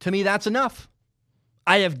 To me, that's enough.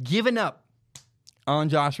 I have given up on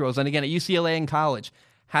Josh Rosen. Again, at UCLA in college,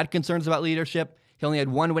 had concerns about leadership. He only had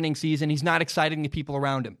one winning season. He's not exciting the people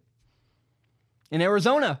around him. In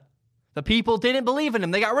Arizona, the people didn't believe in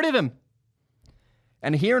him. They got rid of him.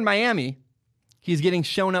 And here in Miami, he's getting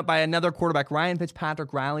shown up by another quarterback. Ryan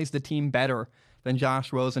Fitzpatrick rallies the team better than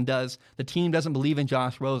Josh Rosen does. The team doesn't believe in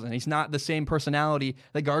Josh Rosen. He's not the same personality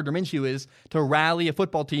that Gardner Minshew is to rally a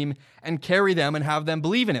football team and carry them and have them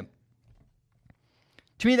believe in him.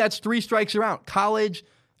 To me, that's 3 strikes you're out. College,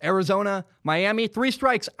 Arizona, Miami, 3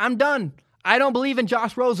 strikes. I'm done. I don't believe in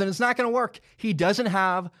Josh Rosen. It's not going to work. He doesn't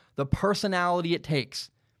have the personality it takes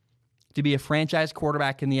to be a franchise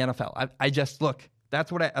quarterback in the NFL. I just, look,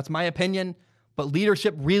 that's my opinion, but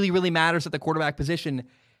leadership really, really matters at the quarterback position,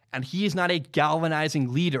 and he is not a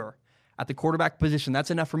galvanizing leader at the quarterback position.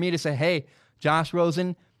 That's enough for me to say, hey, Josh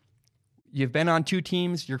Rosen, you've been on 2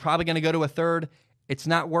 teams. You're probably going to go to a third. It's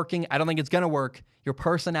not working. I don't think it's going to work. Your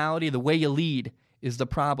personality, the way you lead, is the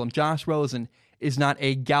problem. Josh Rosen is not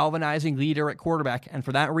a galvanizing leader at quarterback, and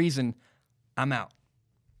for that reason, I'm out.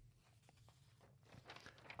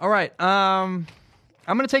 All right, I'm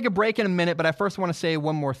going to take a break in a minute, but I first want to say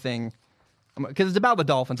one more thing, because it's about the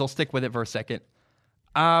Dolphins. I'll stick with it for a second.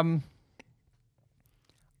 I've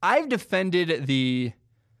defended the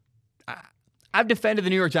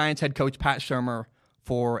New York Giants head coach Pat Shurmur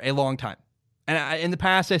for a long time, and in the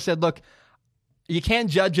past I said, look, you can't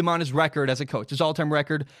judge him on his record as a coach, his all-time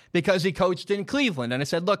record, because he coached in Cleveland. And I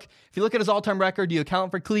said, look, if you look at his all-time record, you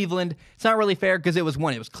account for Cleveland. It's not really fair because it was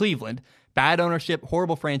Cleveland. Bad ownership,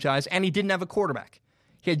 horrible franchise, and he didn't have a quarterback.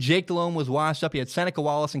 He had Jake Delhomme was washed up. He had Seneca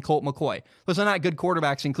Wallace and Colt McCoy. Those are not good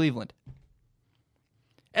quarterbacks in Cleveland.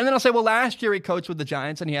 And then I'll say, well, last year he coached with the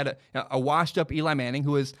Giants, and he had a washed-up Eli Manning,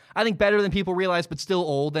 who was, I think, better than people realize, but still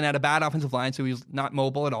old, and had a bad offensive line, so he was not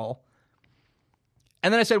mobile at all.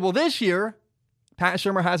 And then I said, well, this year, Pat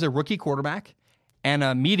Shurmur has a rookie quarterback and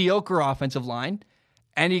a mediocre offensive line,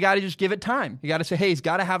 and you got to just give it time. You got to say, hey, he's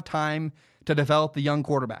got to have time to develop the young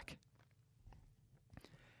quarterback.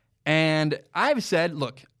 And I've said,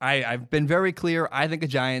 look, I've been very clear. I think the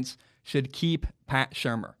Giants should keep Pat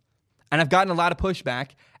Shurmur. And I've gotten a lot of pushback,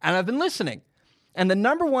 and I've been listening. And the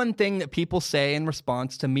number one thing that people say in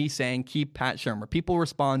response to me saying keep Pat Shurmur, people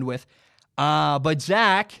respond with, but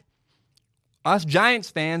Zach, us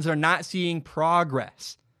Giants fans are not seeing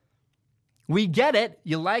progress. We get it.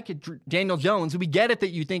 You like it, Daniel Jones. We get it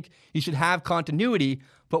that you think you should have continuity,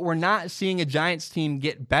 but we're not seeing a Giants team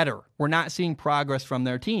get better. We're not seeing progress from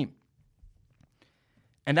their team.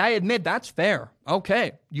 And I admit that's fair.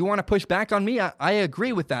 Okay, you want to push back on me? I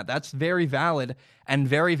agree with that. That's very valid and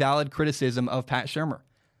very valid criticism of Pat Shurmur.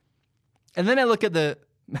 And then I look at the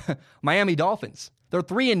Miami Dolphins. They're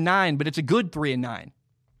 3-9, but it's a good 3-9.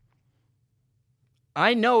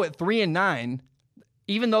 I know at 3-9,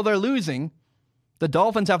 even though they're losing, The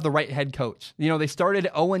Dolphins have the right head coach. They started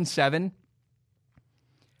 0-7.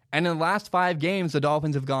 And in the last 5 games, the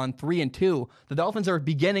Dolphins have gone 3-2. The Dolphins are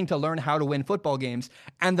beginning to learn how to win football games,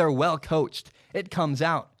 and they're well coached. It comes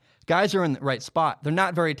out. Guys are in the right spot. They're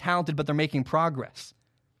not very talented, but they're making progress.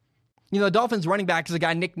 The Dolphins running back is a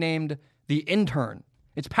guy nicknamed the Intern.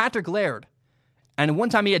 It's Patrick Laird. And one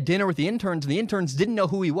time he had dinner with the interns, and the interns didn't know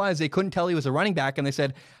who he was. They couldn't tell he was a running back, and they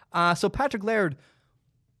said, so Patrick Laird,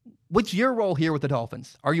 what's your role here with the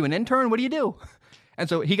Dolphins? Are you an intern? What do you do? And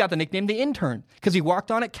so he got the nickname the Intern because he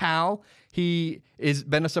walked on at Cal. He has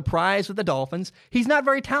been a surprise with the Dolphins. He's not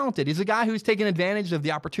very talented. He's a guy who's taken advantage of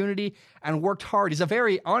the opportunity and worked hard. He's a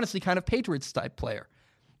very, honestly, kind of Patriots-type player.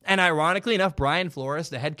 And ironically enough, Brian Flores,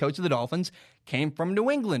 the head coach of the Dolphins, came from New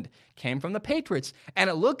England, came from the Patriots. And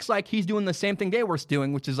it looks like he's doing the same thing they were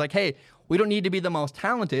doing, which is like, hey, we don't need to be the most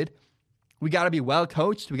talented. We got to be well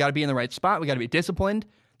coached. We got to be in the right spot. We got to be disciplined.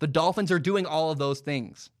 The Dolphins are doing all of those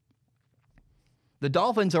things. The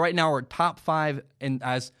Dolphins are right now are top 5, and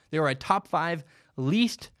as they are a top 5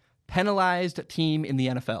 least penalized team in the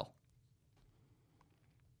NFL.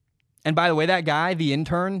 And by the way, that guy, the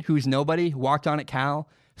intern, who's nobody, who walked on at Cal,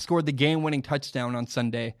 scored the game-winning touchdown on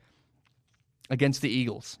Sunday against the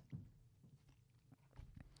Eagles.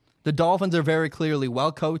 The Dolphins are very clearly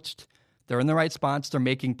well coached. They're in the right spots. They're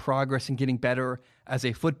making progress and getting better as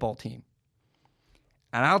a football team.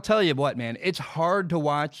 And I'll tell you what, man, it's hard to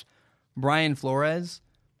watch Brian Flores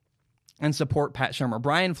and support Pat Shurmur.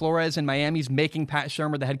 Brian Flores in Miami's making Pat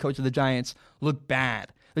Shurmur, the head coach of the Giants, look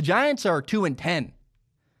bad. The Giants are 2-10.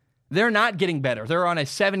 They're not getting better. They're on a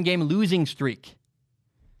 7-game losing streak.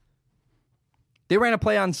 They ran a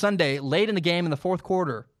play on Sunday late in the game in the fourth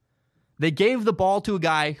quarter. They gave the ball to a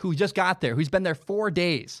guy who just got there, who's been there 4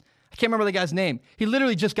 days. I can't remember the guy's name. He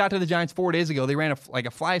literally just got to the Giants 4 days ago. They ran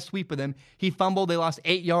a fly sweep with him. He fumbled. They lost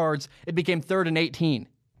 8 yards. It became 3rd and 18.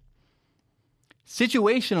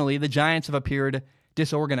 Situationally, the Giants have appeared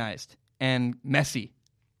disorganized and messy.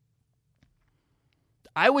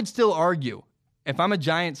 I would still argue, if I'm a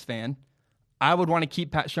Giants fan, I would want to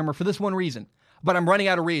keep Pat Shurmur for this one reason. But I'm running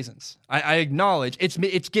out of reasons. I acknowledge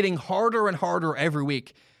it's getting harder and harder every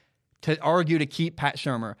week to argue to keep Pat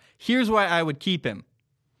Shurmur. Here's why I would keep him.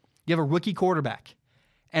 You have a rookie quarterback,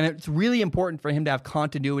 and it's really important for him to have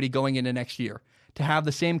continuity going into next year. To have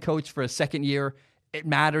the same coach for a second year, it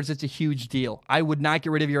matters. It's a huge deal. I would not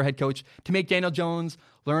get rid of your head coach. To make Daniel Jones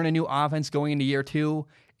learn a new offense going into year 2,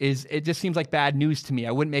 it just seems like bad news to me.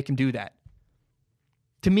 I wouldn't make him do that.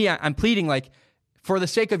 To me, I'm pleading for the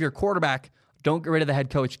sake of your quarterback, don't get rid of the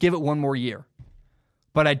head coach. Give it 1 more year.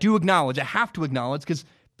 But I do acknowledge, I have to acknowledge, because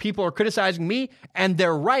people are criticizing me, and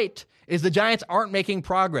they're right, is the Giants aren't making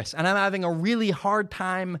progress. And I'm having a really hard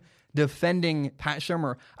time defending Pat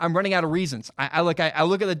Shurmur. I'm running out of reasons. I look at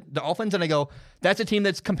the Dolphins and I go, that's a team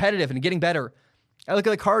that's competitive and getting better. I look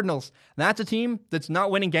at the Cardinals, and that's a team that's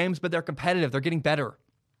not winning games, but they're competitive. They're getting better.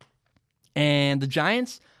 And the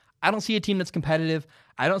Giants, I don't see a team that's competitive.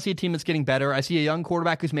 I don't see a team that's getting better. I see a young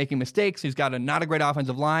quarterback who's making mistakes, who's got not a great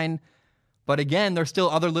offensive line. But again, there's still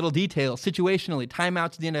other little details, situationally,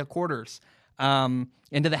 timeouts at the end of quarters,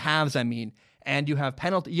 into the halves, and you have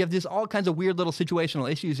penalty. You have this all kinds of weird little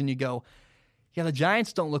situational issues, and you go, yeah, the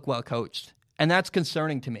Giants don't look well coached, and that's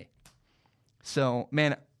concerning to me. So,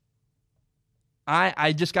 man,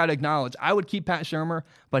 I just got to acknowledge, I would keep Pat Shurmur,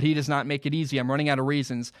 but he does not make it easy. I'm running out of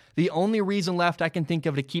reasons. The only reason left I can think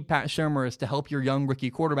of to keep Pat Shurmur is to help your young rookie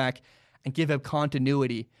quarterback and give him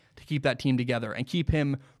continuity to keep that team together and keep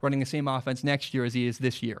him running the same offense next year as he is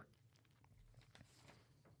this year.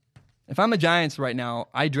 If I'm a Giants right now,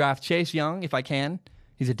 I draft Chase Young if I can.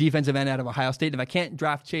 He's a defensive end out of Ohio State. If I can't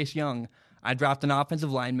draft Chase Young, I draft an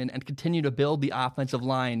offensive lineman and continue to build the offensive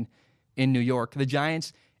line in New York. The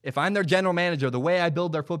Giants, if I'm their general manager, the way I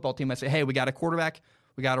build their football team, I say, hey, we got a quarterback,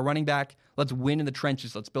 we got a running back, let's win in the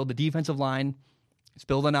trenches. Let's build the defensive line, let's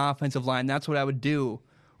build an offensive line. That's what I would do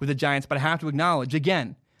with the Giants. But I have to acknowledge,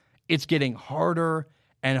 again, it's getting harder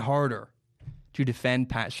and harder to defend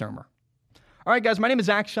Pat Shurmur. All right, guys, my name is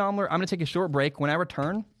Zach Schaumler. I'm going to take a short break. When I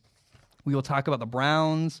return, we will talk about the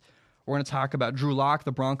Browns. We're going to talk about Drew Lock,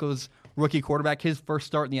 the Broncos rookie quarterback, his first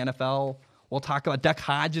start in the NFL. We'll talk about Duck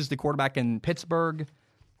Hodges, the quarterback in Pittsburgh.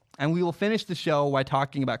 And we will finish the show by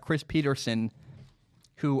talking about Chris Peterson,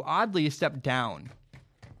 who oddly stepped down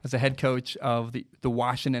as the head coach of the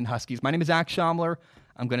Washington Huskies. My name is Zach Schaumler.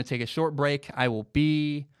 I'm going to take a short break. I will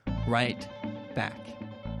be right back.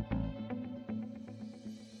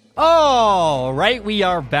 All right, we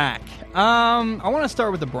are back. I want to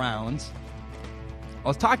start with the Browns. I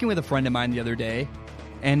was talking with a friend of mine the other day,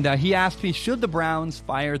 and he asked me, should the Browns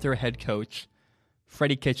fire their head coach,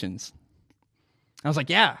 Freddie Kitchens? I was like,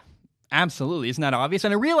 yeah, absolutely. Isn't that obvious?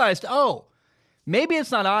 And I realized, maybe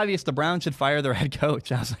it's not obvious the Browns should fire their head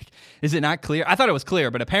coach. I was like, is it not clear? I thought it was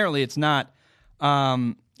clear, but apparently it's not.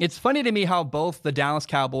 It's funny to me how both the Dallas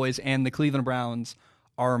Cowboys and the Cleveland Browns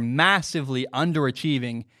are massively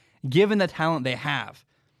underachieving given the talent they have.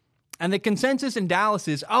 And the consensus in Dallas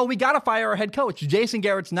is, we got to fire our head coach. Jason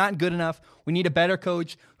Garrett's not good enough. We need a better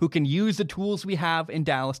coach who can use the tools we have in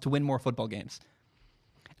Dallas to win more football games.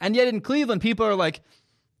 And yet in Cleveland, people are like,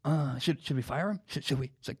 should we fire him? Should we?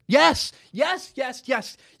 It's like, yes.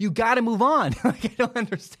 You got to move on. Like, I don't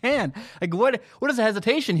understand. Like, what is the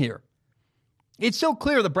hesitation here? It's so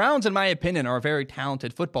clear. The Browns, in my opinion, are a very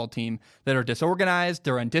talented football team that are disorganized,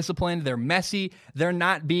 they're undisciplined, they're messy, they're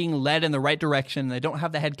not being led in the right direction, they don't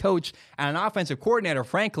have the head coach and an offensive coordinator,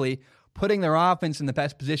 frankly, putting their offense in the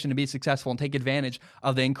best position to be successful and take advantage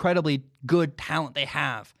of the incredibly good talent they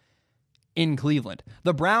have in Cleveland.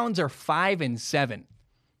 The Browns are 5-7,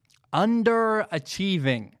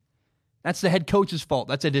 underachieving. That's the head coach's fault.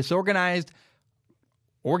 That's a disorganized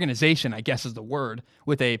organization, I guess is the word,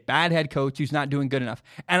 with a bad head coach who's not doing good enough.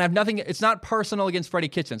 And I have nothing, it's not personal against Freddie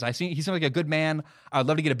Kitchens. He seems like a good man. I'd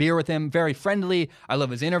love to get a beer with him. Very friendly. I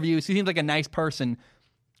love his interviews. He seems like a nice person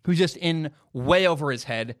who's just in way over his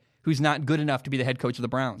head, who's not good enough to be the head coach of the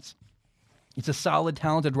Browns. It's a solid,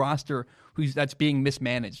 talented roster that's being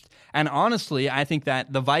mismanaged. And honestly, I think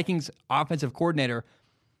that the Vikings offensive coordinator,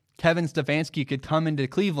 Kevin Stefanski, could come into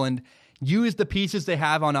Cleveland, use the pieces they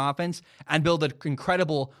have on offense, and build an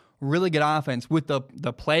incredible, really good offense with the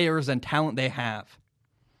players and talent they have.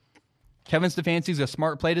 Kevin Stefanski's a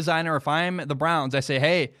smart play designer. If I'm the Browns, I say,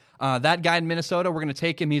 hey, that guy in Minnesota, we're going to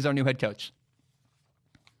take him. He's our new head coach.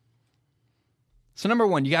 So number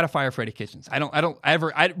one, you got to fire Freddie Kitchens.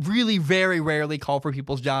 I really very rarely call for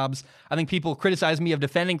people's jobs. I think people criticize me of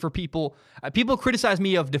defending for people. People criticize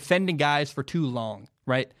me of defending guys for too long,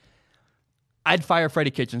 right? I'd fire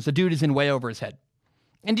Freddie Kitchens. The dude is in way over his head.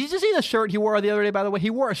 And did you see the shirt he wore the other day, by the way?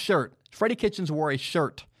 He wore a shirt. Freddie Kitchens wore a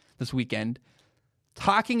shirt this weekend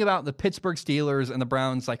talking about the Pittsburgh Steelers and the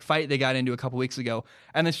Browns fight they got into a couple weeks ago.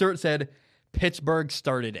 And the shirt said, Pittsburgh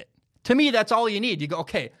started it. To me, that's all you need. You go,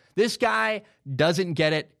 okay, this guy doesn't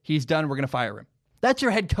get it. He's done. We're going to fire him. That's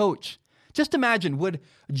your head coach. Just imagine, would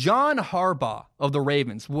John Harbaugh of the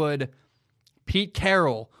Ravens, would Pete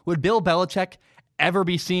Carroll, would Bill Belichick ever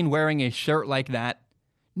be seen wearing a shirt like that?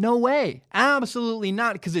 No way. Absolutely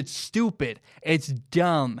not, because it's stupid. It's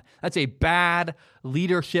dumb. That's a bad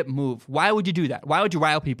leadership move. Why would you do that? Why would you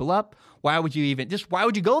rile people up? Why would you why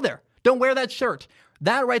would you go there? Don't wear that shirt.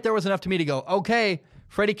 That right there was enough to me to go, okay,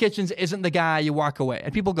 Freddie Kitchens isn't the guy. You walk away.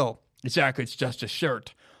 And people go, Zach, it's just a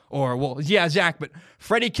shirt. Or, well, yeah, Zach, but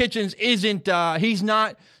Freddie Kitchens isn't, he's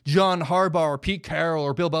not John Harbaugh or Pete Carroll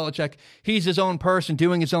or Bill Belichick. He's his own person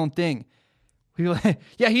doing his own thing.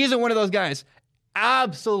 Yeah, he isn't one of those guys.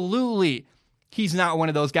 Absolutely. He's not one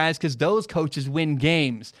of those guys because those coaches win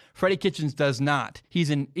games. Freddie Kitchens does not.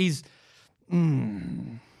 To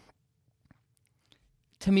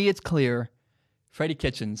me, it's clear Freddie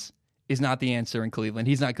Kitchens is not the answer in Cleveland.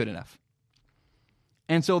 He's not good enough.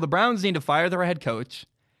 And so the Browns need to fire their head coach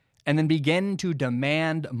and then begin to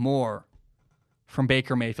demand more from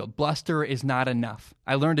Baker Mayfield. Bluster is not enough.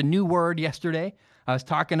 I learned a new word yesterday. I was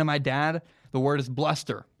talking to my dad. The word is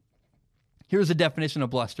bluster. Here's the definition of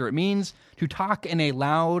bluster. It means to talk in a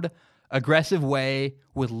loud, aggressive way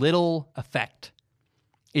with little effect.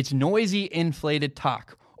 It's noisy, inflated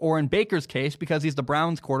talk. Or in Baker's case, because he's the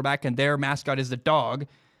Browns quarterback and their mascot is the dog,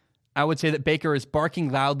 I would say that Baker is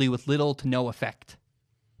barking loudly with little to no effect.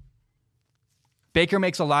 Baker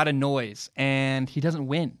makes a lot of noise, and he doesn't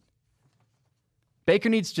win. Baker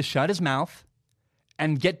needs to shut his mouth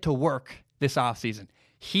and get to work this offseason.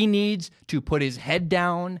 He needs to put his head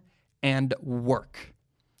down and work.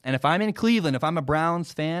 And if I'm in Cleveland, if I'm a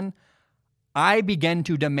Browns fan, I begin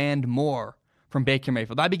to demand more from Baker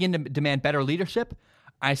Mayfield. I begin to demand better leadership.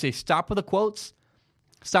 I say stop with the quotes,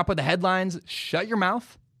 stop with the headlines, shut your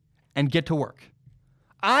mouth, and get to work.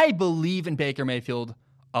 I believe in Baker Mayfield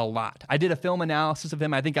a lot. I did a film analysis of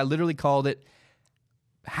him. I think I literally called it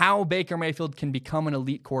How Baker Mayfield Can Become an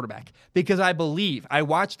Elite Quarterback. Because I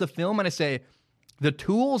watch the film and I say, the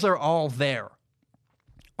tools are all there.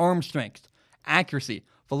 Arm strength, accuracy,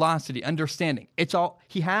 velocity, understanding.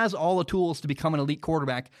 He has all the tools to become an elite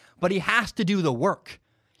quarterback, but he has to do the work.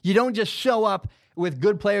 You don't just show up with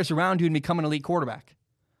good players around you and become an elite quarterback.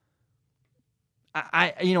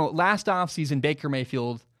 Last offseason, Baker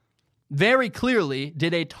Mayfield very clearly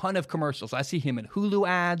did a ton of commercials. I see him in Hulu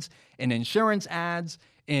ads, in insurance ads,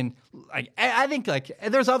 I think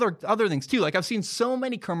there's other things too. I've seen so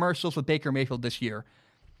many commercials with Baker Mayfield this year,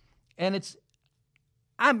 and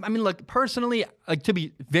I mean, look, personally, like, to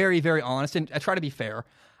be very, very honest, and I try to be fair,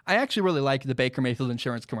 I actually really like the Baker Mayfield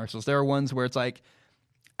insurance commercials. There are ones where it's like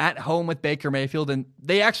at home with Baker Mayfield, and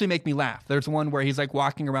they actually make me laugh. There's one where he's like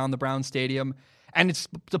walking around the Brown Stadium, and it's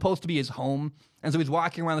supposed to be his home. And so he's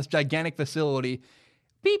walking around this gigantic facility,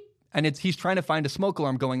 beep, and he's trying to find a smoke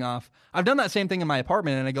alarm going off. I've done that same thing in my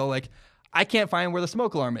apartment, and I go like, I can't find where the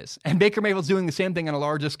smoke alarm is. And Baker Mayfield's doing the same thing on a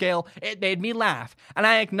larger scale. It made me laugh. And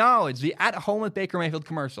I acknowledge the At Home with Baker Mayfield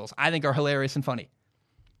commercials I think are hilarious and funny.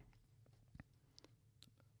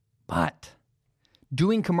 But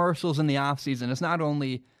doing commercials in the offseason is not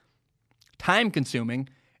only time-consuming,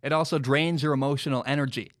 it also drains your emotional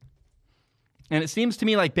energy. And it seems to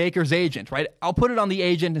me like Baker's agent, right? I'll put it on the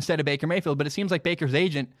agent instead of Baker Mayfield, but it seems like Baker's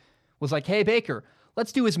agent was like, hey, Baker,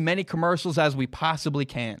 let's do as many commercials as we possibly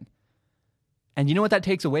can. And you know what that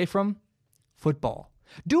takes away from? Football.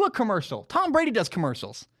 Do a commercial. Tom Brady does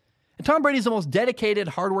commercials. And Tom Brady's the most dedicated,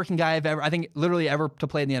 hardworking guy I've ever, I think, literally ever to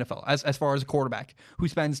play in the NFL, as far as a quarterback, who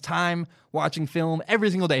spends time watching film every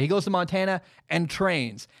single day. He goes to Montana and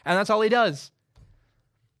trains, and that's all he does.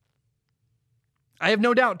 I have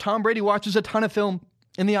no doubt Tom Brady watches a ton of film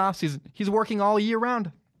in the offseason. He's working all year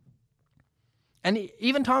round. And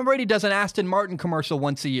even Tom Brady does an Aston Martin commercial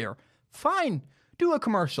once a year. Fine, do a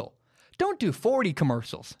commercial. Don't do 40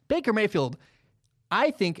 commercials. Baker Mayfield,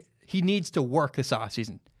 I think he needs to work this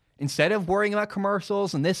offseason. Instead of worrying about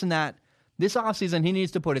commercials and this and that, this offseason he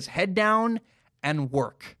needs to put his head down and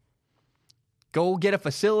work. Go get a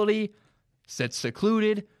facility, sit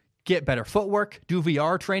secluded, get better footwork, do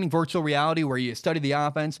VR training, virtual reality where you study the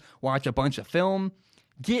offense, watch a bunch of film.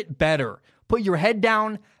 Get better. Put your head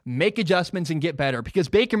down, make adjustments, and get better, because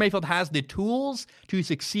Baker Mayfield has the tools to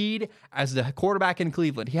succeed as the quarterback in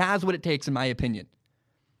Cleveland. He has what it takes, in my opinion.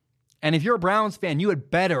 And if you're a Browns fan, you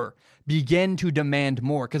had better begin to demand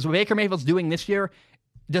more, because what Baker Mayfield's doing this year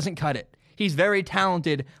doesn't cut it. He's very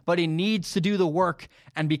talented, but he needs to do the work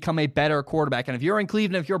and become a better quarterback. And if you're in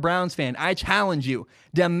Cleveland, if you're a Browns fan, I challenge you,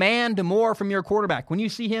 demand more from your quarterback. When you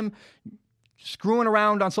see him screwing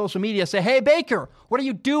around on social media, say, hey, Baker, what are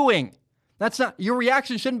you doing? That's not, your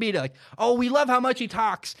reaction shouldn't be to like, oh, we love how much he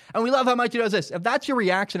talks and we love how much he does this. If that's your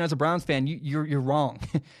reaction as a Browns fan, you're wrong.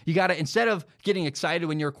 You got to, instead of getting excited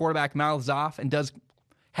when your quarterback mouths off and does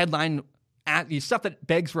headline stuff that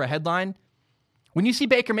begs for a headline, when you see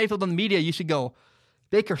Baker Mayfield on the media, you should go,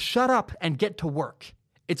 Baker, shut up and get to work.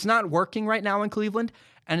 It's not working right now in Cleveland,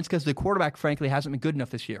 and it's because the quarterback, frankly, hasn't been good enough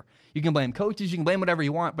this year. You can blame coaches, you can blame whatever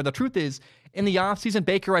you want, but the truth is, in the offseason,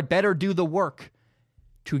 Baker had better do the work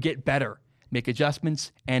to get better, make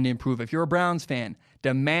adjustments, and improve. If you're a Browns fan,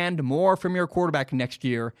 demand more from your quarterback next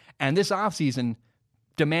year, and this offseason,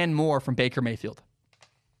 demand more from Baker Mayfield.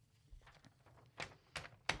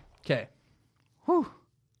 Okay. Whew.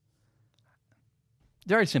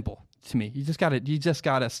 Very simple to me. You just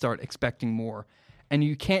gotta start expecting more, and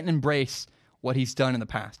you can't embrace what he's done in the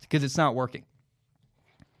past because it's not working.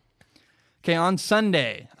 Okay, on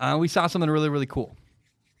Sunday, we saw something really, really cool.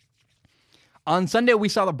 On Sunday, we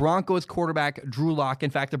saw the Broncos quarterback, Drew Lock. In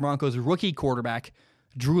fact, the Broncos rookie quarterback,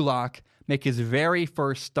 Drew Lock, make his very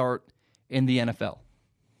first start in the NFL.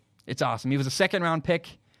 It's awesome. He was a second-round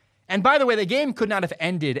pick. And by the way, the game could not have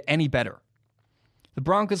ended any better. The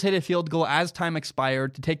Broncos hit a field goal as time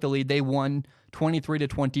expired to take the lead. They won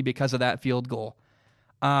 23-20 because of that field goal.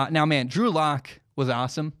 Now, man, Drew Lock was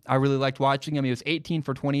awesome. I really liked watching him. He was 18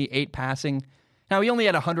 for 28 passing. Now, he only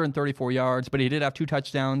had 134 yards, but he did have 2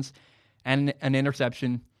 touchdowns and an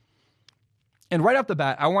interception. And right off the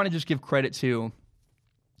bat, I want to just give credit to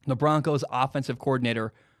the Broncos offensive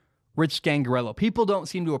coordinator, Rich Scangarello. People don't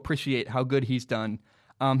seem to appreciate how good he's done.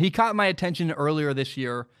 He caught my attention earlier this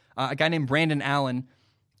year. A guy named Brandon Allen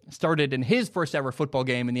started in his first ever football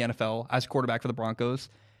game in the NFL as quarterback for the Broncos.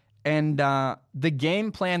 And the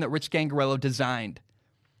game plan that Rich Scangarello designed,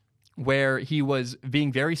 where he was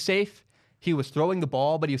being very safe, he was throwing the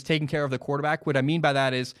ball, but he was taking care of the quarterback. What I mean by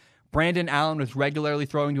that is Brandon Allen was regularly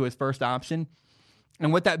throwing to his first option.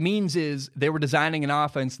 And what that means is they were designing an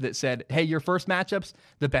offense that said, hey, your first matchup's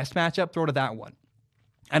the best matchup, throw to that one.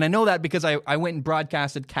 And I know that because I went and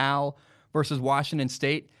broadcasted Cal versus Washington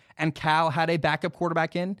State, and Cal had a backup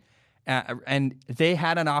quarterback in, and they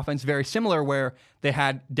had an offense very similar where they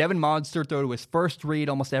had Devin Modster throw to his first read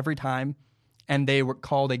almost every time, and they were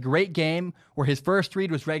called a great game where his first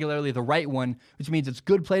read was regularly the right one, which means it's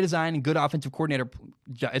good play design and good offensive coordinator.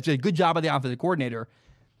 It's a good job of the offensive coordinator.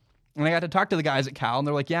 And I got to talk to the guys at Cal, and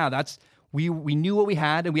they're like, yeah, we knew what we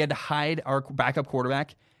had, and we had to hide our backup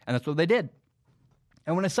quarterback, and that's what they did.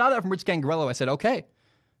 And when I saw that from Rich Scangarello, I said, okay,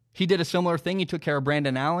 He did a similar thing. He took care of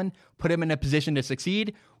Brandon Allen, put him in a position to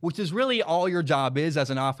succeed, which is really all your job is as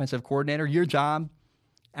an offensive coordinator. Your job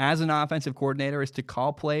as an offensive coordinator is to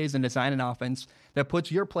call plays and design an offense that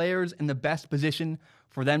puts your players in the best position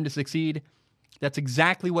for them to succeed. That's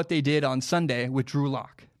exactly what they did on Sunday with Drew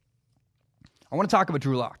Lock. I want to talk about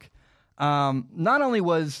Drew Lock. Not only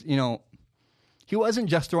was, he wasn't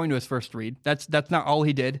just throwing to his first read. That's not all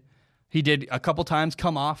he did. He did a couple times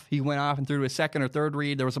come off. He went off and threw to his second or third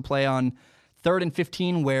read. There was a play on 3rd and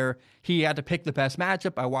 15 where he had to pick the best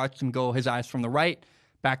matchup. I watched him go his eyes from the right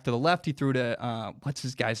back to the left. He threw to, what's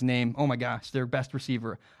his guy's name? Oh my gosh, their best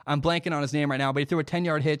receiver. I'm blanking on his name right now, but he threw a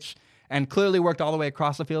 10-yard hitch and clearly worked all the way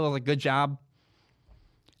across the field. It was a good job.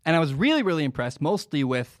 And I was really, really impressed, mostly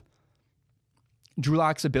with Drew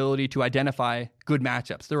Lock's ability to identify good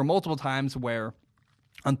matchups. There were multiple times where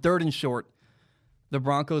on 3rd and short, the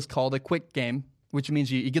Broncos called a quick game, which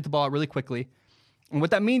means you get the ball out really quickly. And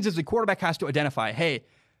what that means is the quarterback has to identify, hey,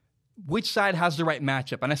 which side has the right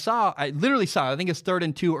matchup? And I literally saw, I think it's 3rd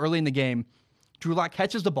and 2 early in the game, Drew Lock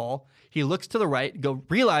catches the ball. He looks to the right,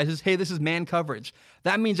 realizes, hey, this is man coverage.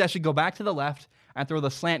 That means I should go back to the left and throw the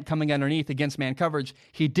slant coming underneath against man coverage.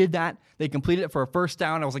 He did that. They completed it for a first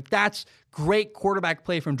down. I was like, that's great quarterback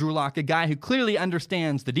play from Drew Lock, a guy who clearly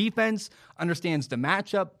understands the defense, understands the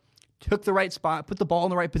matchup, took the right spot, put the ball in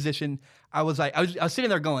the right position. I was sitting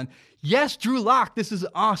there going, yes, Drew Lock, this is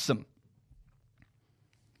awesome.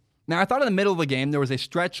 Now, I thought in the middle of the game, there was a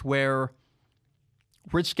stretch where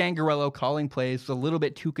Rich Scangarello calling plays was a little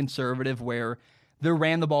bit too conservative, where they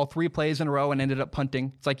ran the ball 3 plays in a row and ended up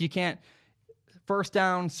punting. It's like you can't, first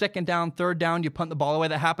down, second down, third down, you punt the ball away.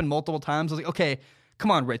 That happened multiple times. I was like, okay, come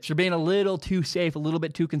on, Rich. You're being a little too safe, a little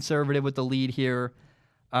bit too conservative with the lead here.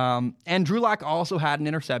 And Drew Lock also had an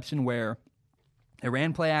interception where they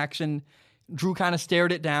ran play action. Drew kind of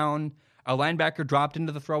stared it down. A linebacker dropped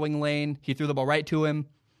into the throwing lane. He threw the ball right to him.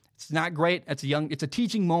 It's not great. It's a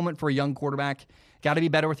teaching moment for a young quarterback. Got to be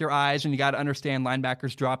better with your eyes, and you got to understand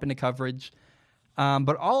linebackers drop into coverage.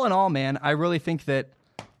 But all in all, man, I really think that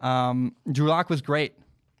Drew Lock was great.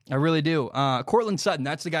 I really do. Courtland Sutton,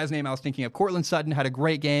 that's the guy's name I was thinking of. Courtland Sutton had a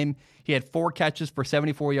great game. He had 4 catches for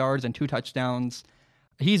 74 yards and 2 touchdowns.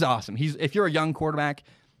 He's awesome. If you're a young quarterback,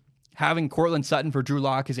 having Courtland Sutton for Drew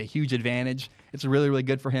Lock is a huge advantage. It's really, really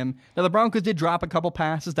good for him. Now, the Broncos did drop a couple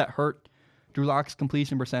passes that hurt Drew Lock's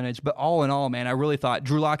completion percentage, but all in all, man, I really thought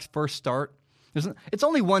Drew Lock's first start, it's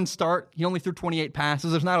only one start. He only threw 28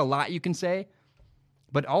 passes. There's not a lot you can say.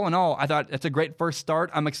 But all in all, I thought it's a great first start.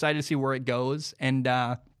 I'm excited to see where it goes. And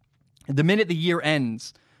the minute the year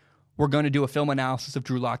ends, we're going to do a film analysis of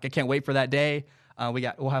Drew Lock. I can't wait for that day.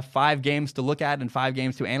 We'll have 5 games to look at and 5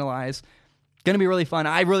 games to analyze. Going to be really fun.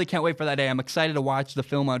 I really can't wait for that day. I'm excited to watch the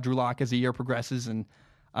film on Drew Lock as the year progresses, and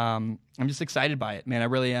I'm just excited by it, man. I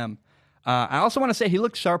really am. I also want to say he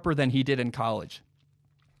looks sharper than he did in college.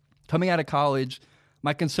 Coming out of college,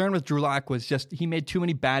 my concern with Drew Lock was just he made too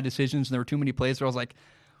many bad decisions, and there were too many plays where I was like,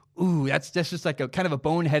 ooh, that's just like a kind of a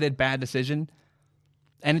boneheaded bad decision.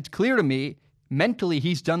 And it's clear to me, mentally,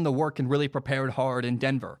 he's done the work and really prepared hard in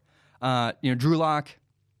Denver. Drew Lock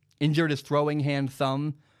injured his throwing hand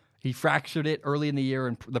thumb. He fractured it early in the year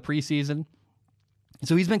in the preseason.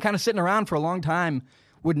 So he's been kind of sitting around for a long time,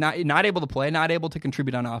 not able to play, not able to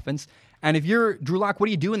contribute on offense. And if you're Drew Lock, what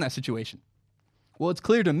do you do in that situation? Well, it's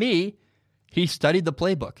clear to me he studied the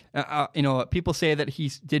playbook. People say that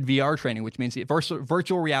he did VR training, which means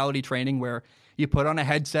virtual reality training, where you put on a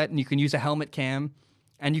headset and you can use a helmet cam,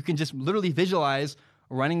 and you can just literally visualize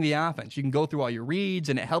running the offense. You can go through all your reads,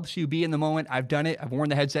 and it helps you be in the moment. I've done it. I've worn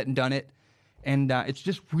the headset and done it. And it's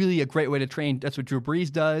just really a great way to train. That's what Drew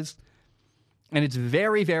Brees does. And it's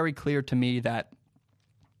very, very clear to me that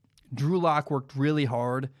Drew Lock worked really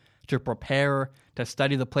hard to prepare, to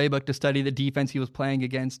study the playbook, to study the defense he was playing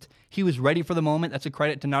against. He was ready for the moment. That's a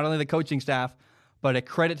credit to not only the coaching staff, but a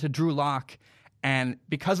credit to Drew Lock. And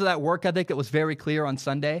because of that work ethic that was very clear on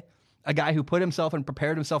Sunday, a guy who put himself and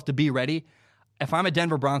prepared himself to be ready, if I'm a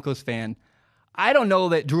Denver Broncos fan, I don't know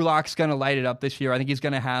that Drew Lock's going to light it up this year. I think he's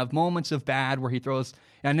going to have moments of bad where he throws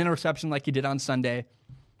an interception like he did on Sunday.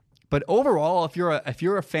 But overall, if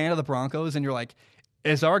you're a fan of the Broncos and you're like,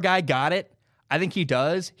 is our guy got it? I think he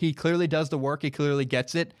does. He clearly does the work. He clearly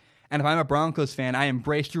gets it. And if I'm a Broncos fan, I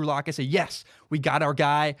embrace Drew Lock. I say, yes, we got our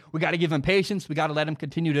guy. We got to give him patience. We got to let him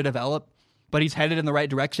continue to develop. But he's headed in the right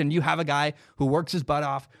direction. You have a guy who works his butt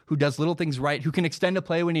off, who does little things right, who can extend a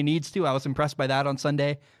play when he needs to. I was impressed by that on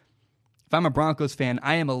Sunday. If I'm a Broncos fan,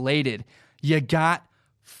 I am elated. You got,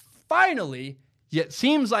 finally, it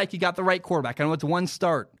seems like you got the right quarterback. I know it's one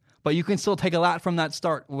start, but you can still take a lot from that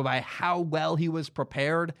start by how well he was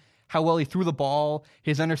prepared, how well he threw the ball,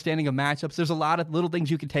 his understanding of matchups. There's a lot of little things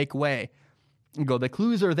you can take away and go, the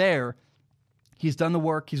clues are there. He's done the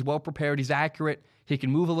work. He's well prepared. He's accurate. He can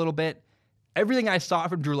move a little bit. Everything I saw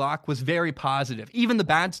from Drew Lock was very positive. Even the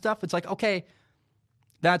bad stuff, it's like, okay,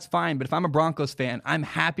 that's fine. But if I'm a Broncos fan, I'm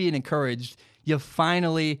happy and encouraged. You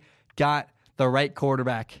finally got the right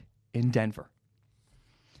quarterback in Denver.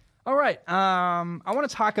 All right. I want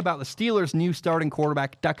to talk about the Steelers' new starting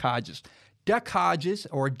quarterback, Duck Hodges. Duck Hodges,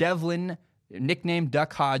 or Devlin, nicknamed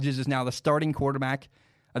Duck Hodges, is now the starting quarterback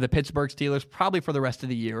of the Pittsburgh Steelers, probably for the rest of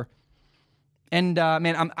the year. And,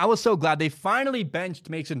 man, I was so glad they finally benched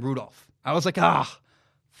Mason Rudolph. I was like,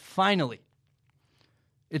 finally.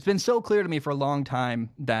 It's been so clear to me for a long time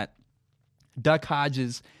that Duck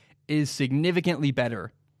Hodges is significantly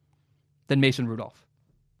better than Mason Rudolph.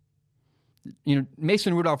 You know,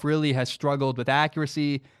 Mason Rudolph really has struggled with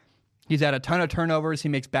accuracy. He's had a ton of turnovers. He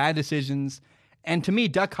makes bad decisions. And to me,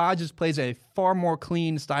 Duck Hodges plays a far more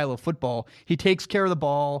clean style of football. He takes care of the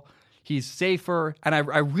ball. He's safer. And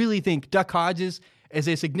I really think Duck Hodges is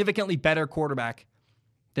a significantly better quarterback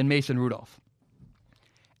than Mason Rudolph.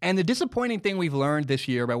 And the disappointing thing we've learned this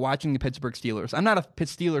year by watching the Pittsburgh Steelers, I'm not a Pitt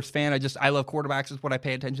Steelers fan. I love quarterbacks. It's what I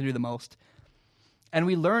pay attention to the most. And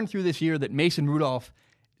we learned through this year that Mason Rudolph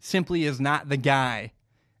simply is not the guy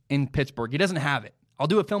in Pittsburgh. He doesn't have it. I'll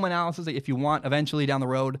do a film analysis if you want eventually down the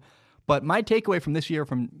road. But my takeaway from this year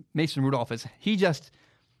from Mason Rudolph is he just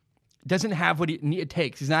doesn't have what it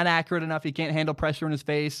takes. He's not accurate enough. He can't handle pressure in his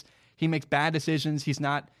face. He makes bad decisions. He's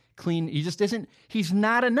not clean. He just isn't. He's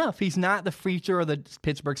not enough. He's not the future of the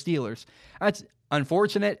Pittsburgh Steelers. That's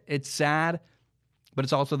unfortunate. It's sad, but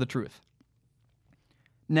it's also the truth.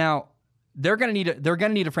 Now, they're going to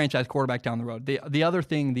need a franchise quarterback down the road. The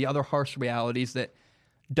other harsh reality is that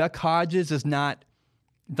Duck Hodges is not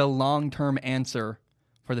the long-term answer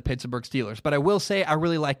for the Pittsburgh Steelers. But I will say I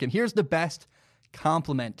really like him. Here's the best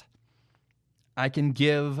compliment I can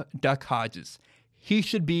give Duck Hodges. He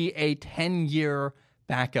should be a 10-year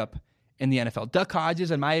backup in the NFL. Duck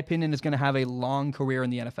Hodges, in my opinion, is going to have a long career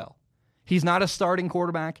in the NFL. He's not a starting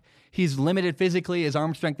quarterback. He's limited physically. His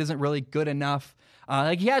arm strength isn't really good enough.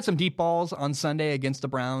 He had some deep balls on Sunday against the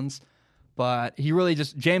Browns, but he really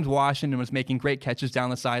James Washington was making great catches down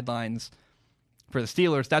the sidelines for the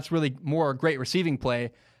Steelers. That's really more a great receiving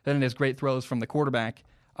play than it is great throws from the quarterback.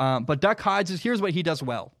 But Duck Hodges, here's what he does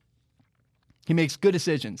well. He makes good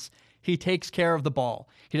decisions. He takes care of the ball.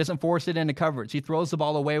 He doesn't force it into coverage. He throws the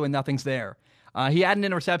ball away when nothing's there. He had an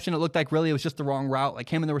interception. It looked like really it was just the wrong route. Like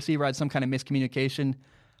him and the receiver had some kind of miscommunication.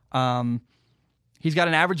 He's got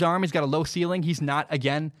an average arm. He's got a low ceiling. He's not,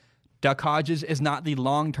 again, Duck Hodges is not the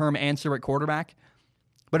long-term answer at quarterback.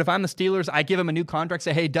 But if I'm the Steelers, I give him a new contract,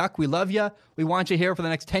 say, hey, Duck, we love you. We want you here for the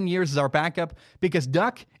next 10 years as our backup because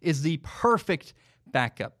Duck is the perfect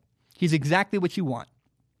backup. He's exactly what you want.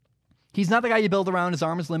 He's not the guy you build around. His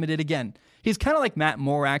arm is limited again. He's kind of like Matt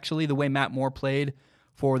Moore, actually, the way Matt Moore played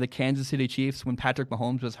for the Kansas City Chiefs when Patrick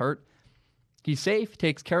Mahomes was hurt. He's safe,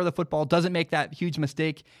 takes care of the football, doesn't make that huge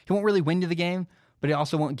mistake. He won't really win you the game, but he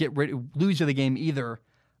also won't lose you the game either.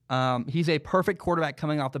 He's a perfect quarterback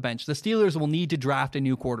coming off the bench. The Steelers will need to draft a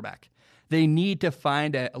new quarterback. They need to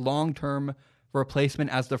find a long-term replacement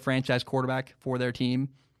as the franchise quarterback for their team.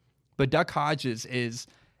 But Duck Hodges is,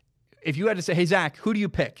 if you had to say, hey, Zach, who do you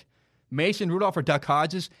pick? Mason Rudolph or Duck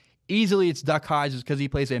Hodges? Easily it's Duck Hodges because he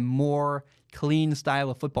plays a more clean style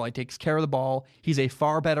of football. He takes care of the ball. He's a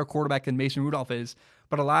far better quarterback than Mason Rudolph is.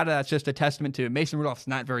 But a lot of that's just a testament to Mason Rudolph's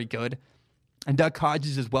not very good. And Duck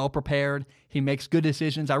Hodges is well prepared. He makes good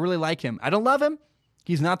decisions. I really like him. I don't love him.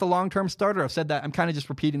 He's not the long-term starter. I've said that. I'm kind of just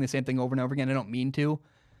repeating the same thing over and over again. I don't mean to.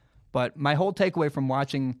 But my whole takeaway from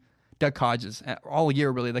watching Duck Hodges all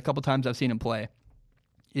year, really, the couple times I've seen him play,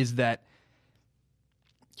 is that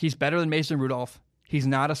he's better than Mason Rudolph. He's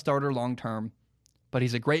not a starter long-term, but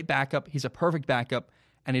he's a great backup. He's a perfect backup,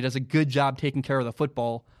 and he does a good job taking care of the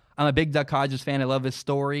football. I'm a big Duck Hodges fan. I love his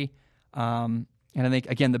story. And I think,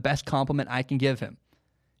 again, the best compliment I can give him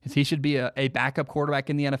is he should be a backup quarterback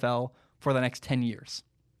in the NFL for the next 10 years.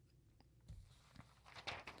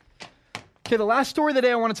 Okay, the last story of the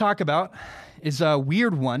day I want to talk about is a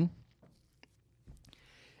weird one.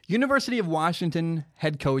 University of Washington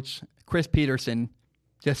head coach Chris Peterson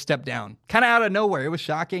just stepped down. Kind of out of nowhere. It was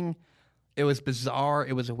shocking. It was bizarre.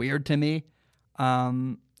 It was weird to me.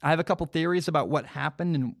 I have a couple theories about what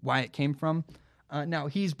happened and why it came from. Now,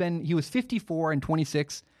 he was 54 and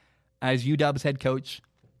 26 as UW's head coach.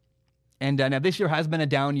 And now this year has been a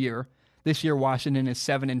down year. This year, Washington is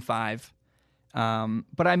 7-5.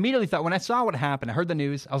 But I immediately thought, when I saw what happened, I heard the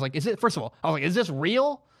news, I was like, is this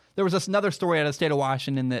real? There was another story out of the state of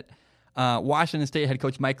Washington that Washington State head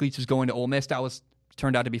coach Mike Leach is going to Ole Miss. That was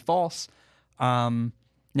turned out to be false.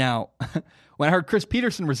 Now, when I heard Chris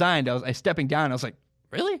Petersen resigned, I was stepping down. I was like,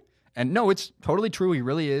 really? And no, it's totally true. He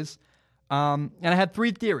really is. And I had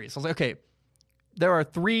 3 theories. I was like, okay, there are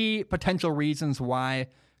 3 potential reasons why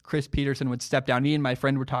Chris Petersen would step down. Me and my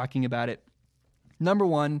friend were talking about it. Number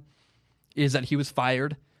 1 is that he was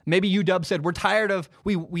fired. Maybe UW said, we're tired of,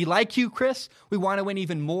 we like you, Chris. We want to win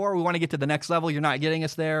even more. We want to get to the next level. You're not getting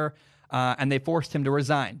us there. And they forced him to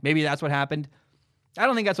resign. Maybe that's what happened. I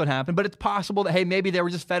don't think that's what happened, but it's possible that, hey, maybe they were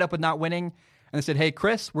just fed up with not winning. And they said, hey,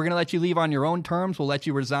 Chris, we're going to let you leave on your own terms. We'll let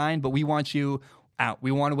you resign, but we want you out.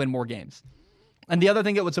 We want to win more games. And the other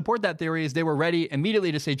thing that would support that theory is they were ready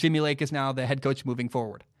immediately to say Jimmy Lake is now the head coach moving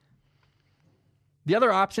forward. The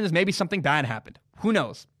other option is maybe something bad happened. Who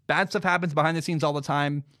knows? Bad stuff happens behind the scenes all the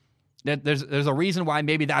time. There's a reason why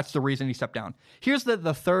maybe that's the reason he stepped down. Here's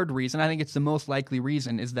the third reason. I think it's the most likely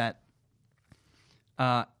reason is that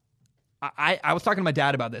I was talking to my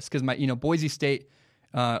dad about this because Boise State,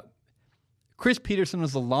 Chris Petersen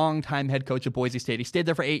was a longtime head coach of Boise State. He stayed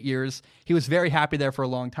there for 8 years. He was very happy there for a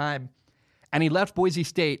long time. And he left Boise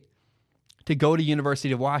State to go to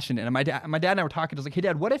University of Washington. And my dad and I were talking. I was like, hey,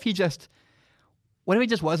 Dad, what if he just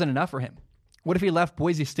wasn't enough for him? What if he left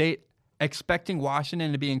Boise State expecting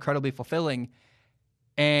Washington to be incredibly fulfilling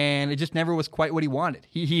and it just never was quite what he wanted?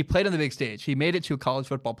 He played on the big stage. He made it to a college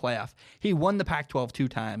football playoff. He won the Pac-12 2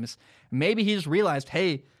 times. Maybe he just realized,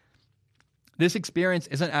 hey, this experience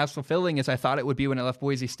isn't as fulfilling as I thought it would be when I left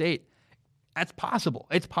Boise State. That's possible.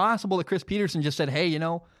 It's possible that Chris Petersen just said, hey,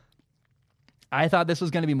 I thought this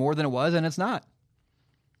was going to be more than it was, and it's not.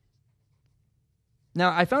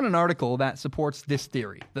 Now, I found an article that supports this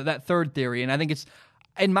theory, that third theory, and I think it's,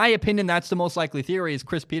 in my opinion, that's the most likely theory, is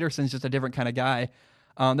Chris Petersen's just a different kind of guy.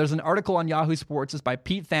 There's an article on Yahoo Sports. It's by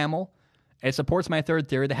Pete Thamel. It supports my third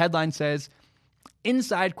theory. The headline says,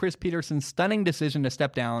 inside Chris Petersen's stunning decision to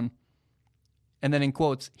step down, and then in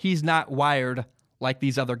quotes, he's not wired like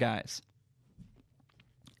these other guys.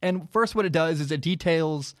 And first what it does is it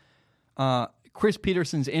details Chris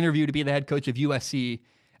Petersen's interview to be the head coach of USC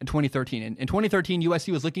in 2013. In 2013,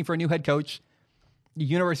 USC was looking for a new head coach. The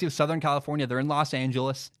University of Southern California, they're in Los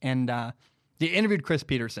Angeles, and they interviewed Chris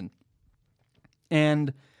Petersen.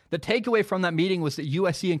 And the takeaway from that meeting was that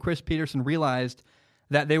USC and Chris Petersen realized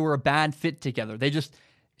that they were a bad fit together.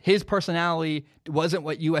 His personality wasn't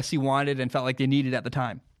what USC wanted and felt like they needed at the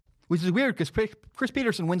time, which is weird because Chris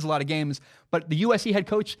Petersen wins a lot of games, but the USC head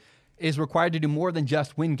coach is required to do more than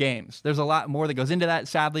just win games. There's a lot more that goes into that,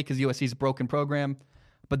 sadly, because USC is a broken program.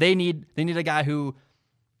 But they need a guy who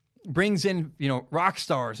brings in rock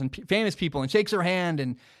stars and famous people and shakes their hand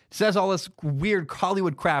and says all this weird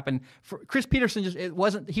Hollywood crap. And Chris Petersen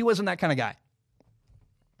he wasn't that kind of guy.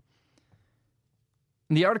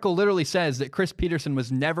 And the article literally says that Chris Petersen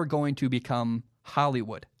was never going to become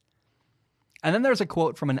Hollywood. And then there's a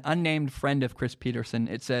quote from an unnamed friend of Chris Petersen.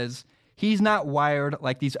 It says, he's not wired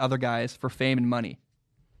like these other guys for fame and money.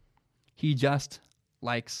 He just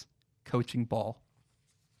likes coaching ball.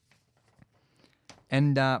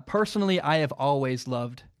 And personally, I have always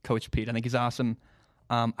loved Coach Pete. I think he's awesome.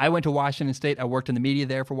 I went to Washington State. I worked in the media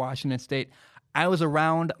there for Washington State. I was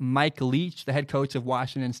around Mike Leach, the head coach of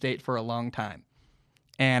Washington State, for a long time.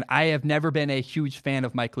 And I have never been a huge fan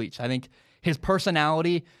of Mike Leach. I think his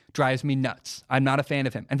personality drives me nuts. I'm not a fan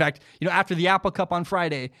of him. In fact, after the Apple Cup on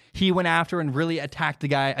Friday, he went after and really attacked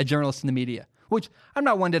a journalist in the media, which I'm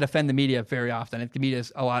not one to defend the media very often. I think the media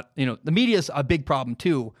is the media is a big problem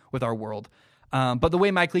too with our world. But the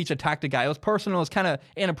way Mike Leach attacked a guy, it was personal, it was kind of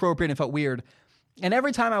inappropriate and felt weird. And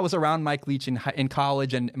every time I was around Mike Leach in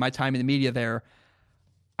college and my time in the media there,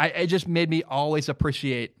 it just made me always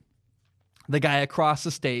appreciate the guy across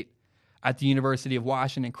the state at the University of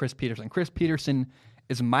Washington, Chris Petersen. Chris Petersen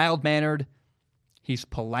is mild-mannered, he's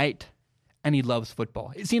polite, and he loves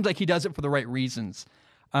football. It seems like he does it for the right reasons.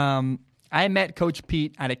 I met Coach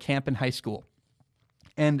Pete at a camp in high school.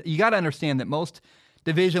 And you got to understand that most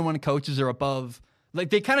Division I coaches are above,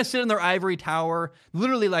 they kind of sit in their ivory tower.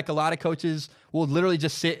 Literally, like a lot of coaches will literally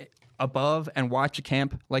just sit above and watch a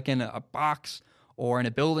camp, like in a box or in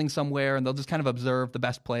a building somewhere, and they'll just kind of observe the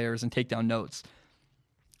best players and take down notes.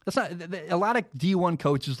 That's not a lot of D1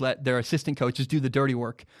 coaches let their assistant coaches do the dirty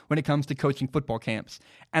work when it comes to coaching football camps,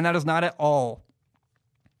 and that is not at all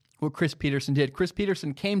what Chris Petersen did. Chris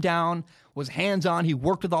Petersen came down, was hands-on. He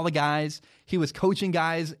worked with all the guys. He was coaching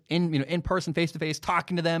guys in person, face-to-face,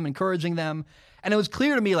 talking to them, encouraging them. And it was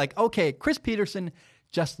clear to me, okay, Chris Petersen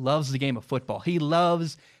just loves the game of football. He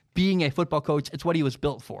loves being a football coach. It's what he was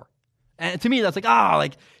built for. And to me, that's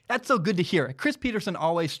that's so good to hear. Chris Peterson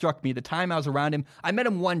always struck me the time I was around him. I met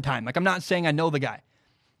him one time. I'm not saying I know the guy,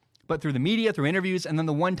 but through the media, through interviews, and then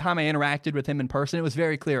the one time I interacted with him in person, it was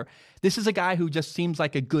very clear. This is a guy who just seems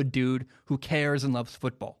like a good dude who cares and loves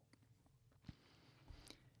football.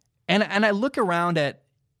 And I look around at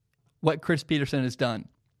what Chris Peterson has done.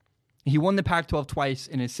 He won the Pac-12 twice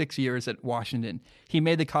in his 6 years at Washington. He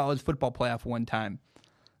made the college football playoff one time.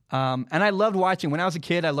 And I loved watching, when I was a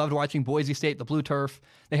kid, I loved watching Boise State, the blue turf.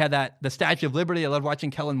 They had the Statue of Liberty. I loved watching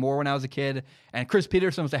Kellen Moore when I was a kid. And Chris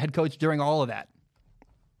Peterson was the head coach during all of that.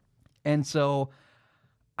 And so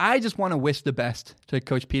I just want to wish the best to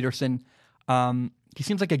Coach Peterson. He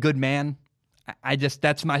seems like a good man.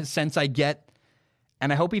 That's my sense I get.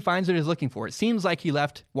 And I hope he finds what he's looking for. It seems like he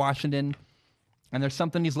left Washington and there's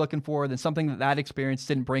something he's looking for. There's something that experience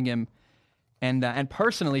didn't bring him. And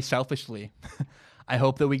personally, selfishly, I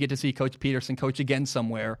hope that we get to see Coach Peterson coach again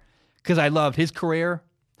somewhere, because I loved his career.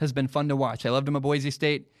 Has been fun to watch. I loved him at Boise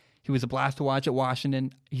State. He was a blast to watch at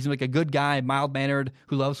Washington. He's like a good guy, mild-mannered,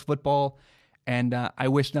 who loves football. And I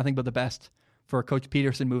wish nothing but the best for Coach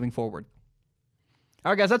Peterson moving forward.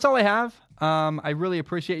 All right, guys, that's all I have. I really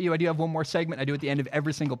appreciate you. I do have one more segment I do at the end of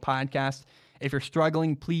every single podcast. If you're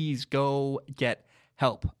struggling, please go get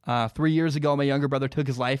help. 3 years ago, my younger brother took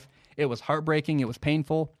his life. It was heartbreaking. It was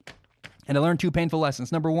painful. And I learned 2 painful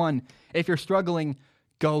lessons. Number one, if you're struggling,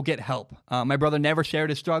 go get help. My brother never shared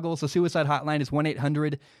his struggles. The suicide hotline is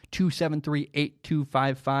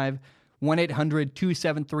 1-800-273-8255.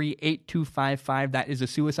 1-800-273-8255. That is a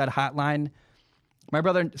suicide hotline. My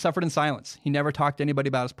brother suffered in silence. He never talked to anybody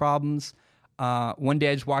about his problems. One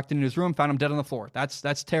day I just walked into his room, found him dead on the floor.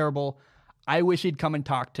 That's terrible. I wish he'd come and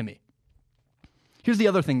talk to me. Here's the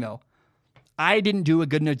other thing, though. I didn't do a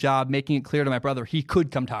good enough job making it clear to my brother he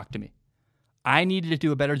could come talk to me. I needed to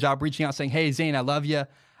do a better job reaching out, saying, hey, Zane, I love you.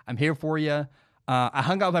 I'm here for you. I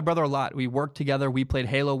hung out with my brother a lot. We worked together. We played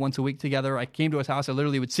Halo once a week together. I came to his house. I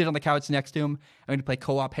literally would sit on the couch next to him and we'd play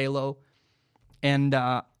co-op Halo. And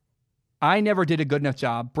I never did a good enough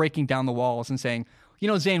job breaking down the walls and saying,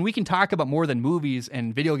 Zane, we can talk about more than movies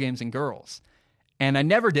and video games and girls. And I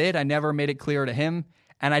never did. I never made it clear to him.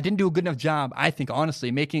 And I didn't do a good enough job, I think,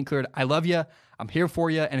 honestly, making it clear, I love you, I'm here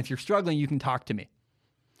for you, and if you're struggling, you can talk to me.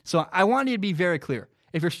 So I want you to be very clear.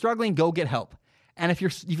 If you're struggling, go get help. And if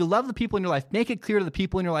you love the people in your life, make it clear to the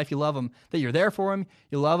people in your life you love them, that you're there for them,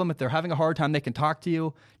 you love them. If they're having a hard time, they can talk to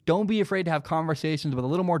you. Don't be afraid to have conversations with a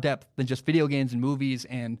little more depth than just video games and movies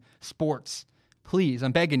and sports. Please,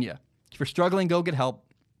 I'm begging you. If you're struggling, go get help.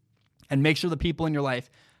 And make sure the people in your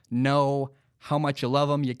life know how much you love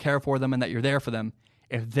them, you care for them, and that you're there for them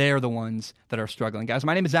if they're the ones that are struggling. Guys,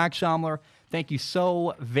 my name is Zach Schaumler. Thank you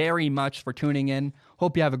so very much for tuning in.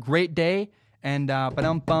 Hope you have a great day. And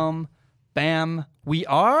ba-dum-bum, bam,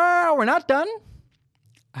 we're not done.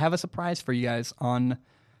 I have a surprise for you guys. I'm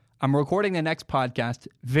recording the next podcast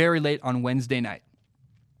very late on Wednesday night,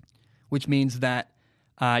 which means that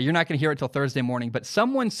you're not going to hear it till Thursday morning. But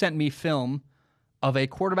someone sent me film of a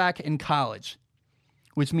quarterback in college,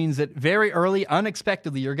 which means that very early,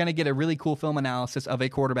 unexpectedly, you're going to get a really cool film analysis of a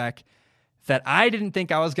quarterback that I didn't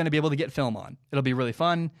think I was going to be able to get film on. It'll be really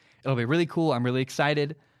fun. It'll be really cool. I'm really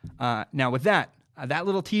excited. Now with that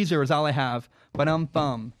little teaser is all I have.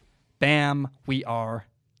 Bam, we are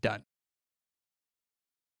done.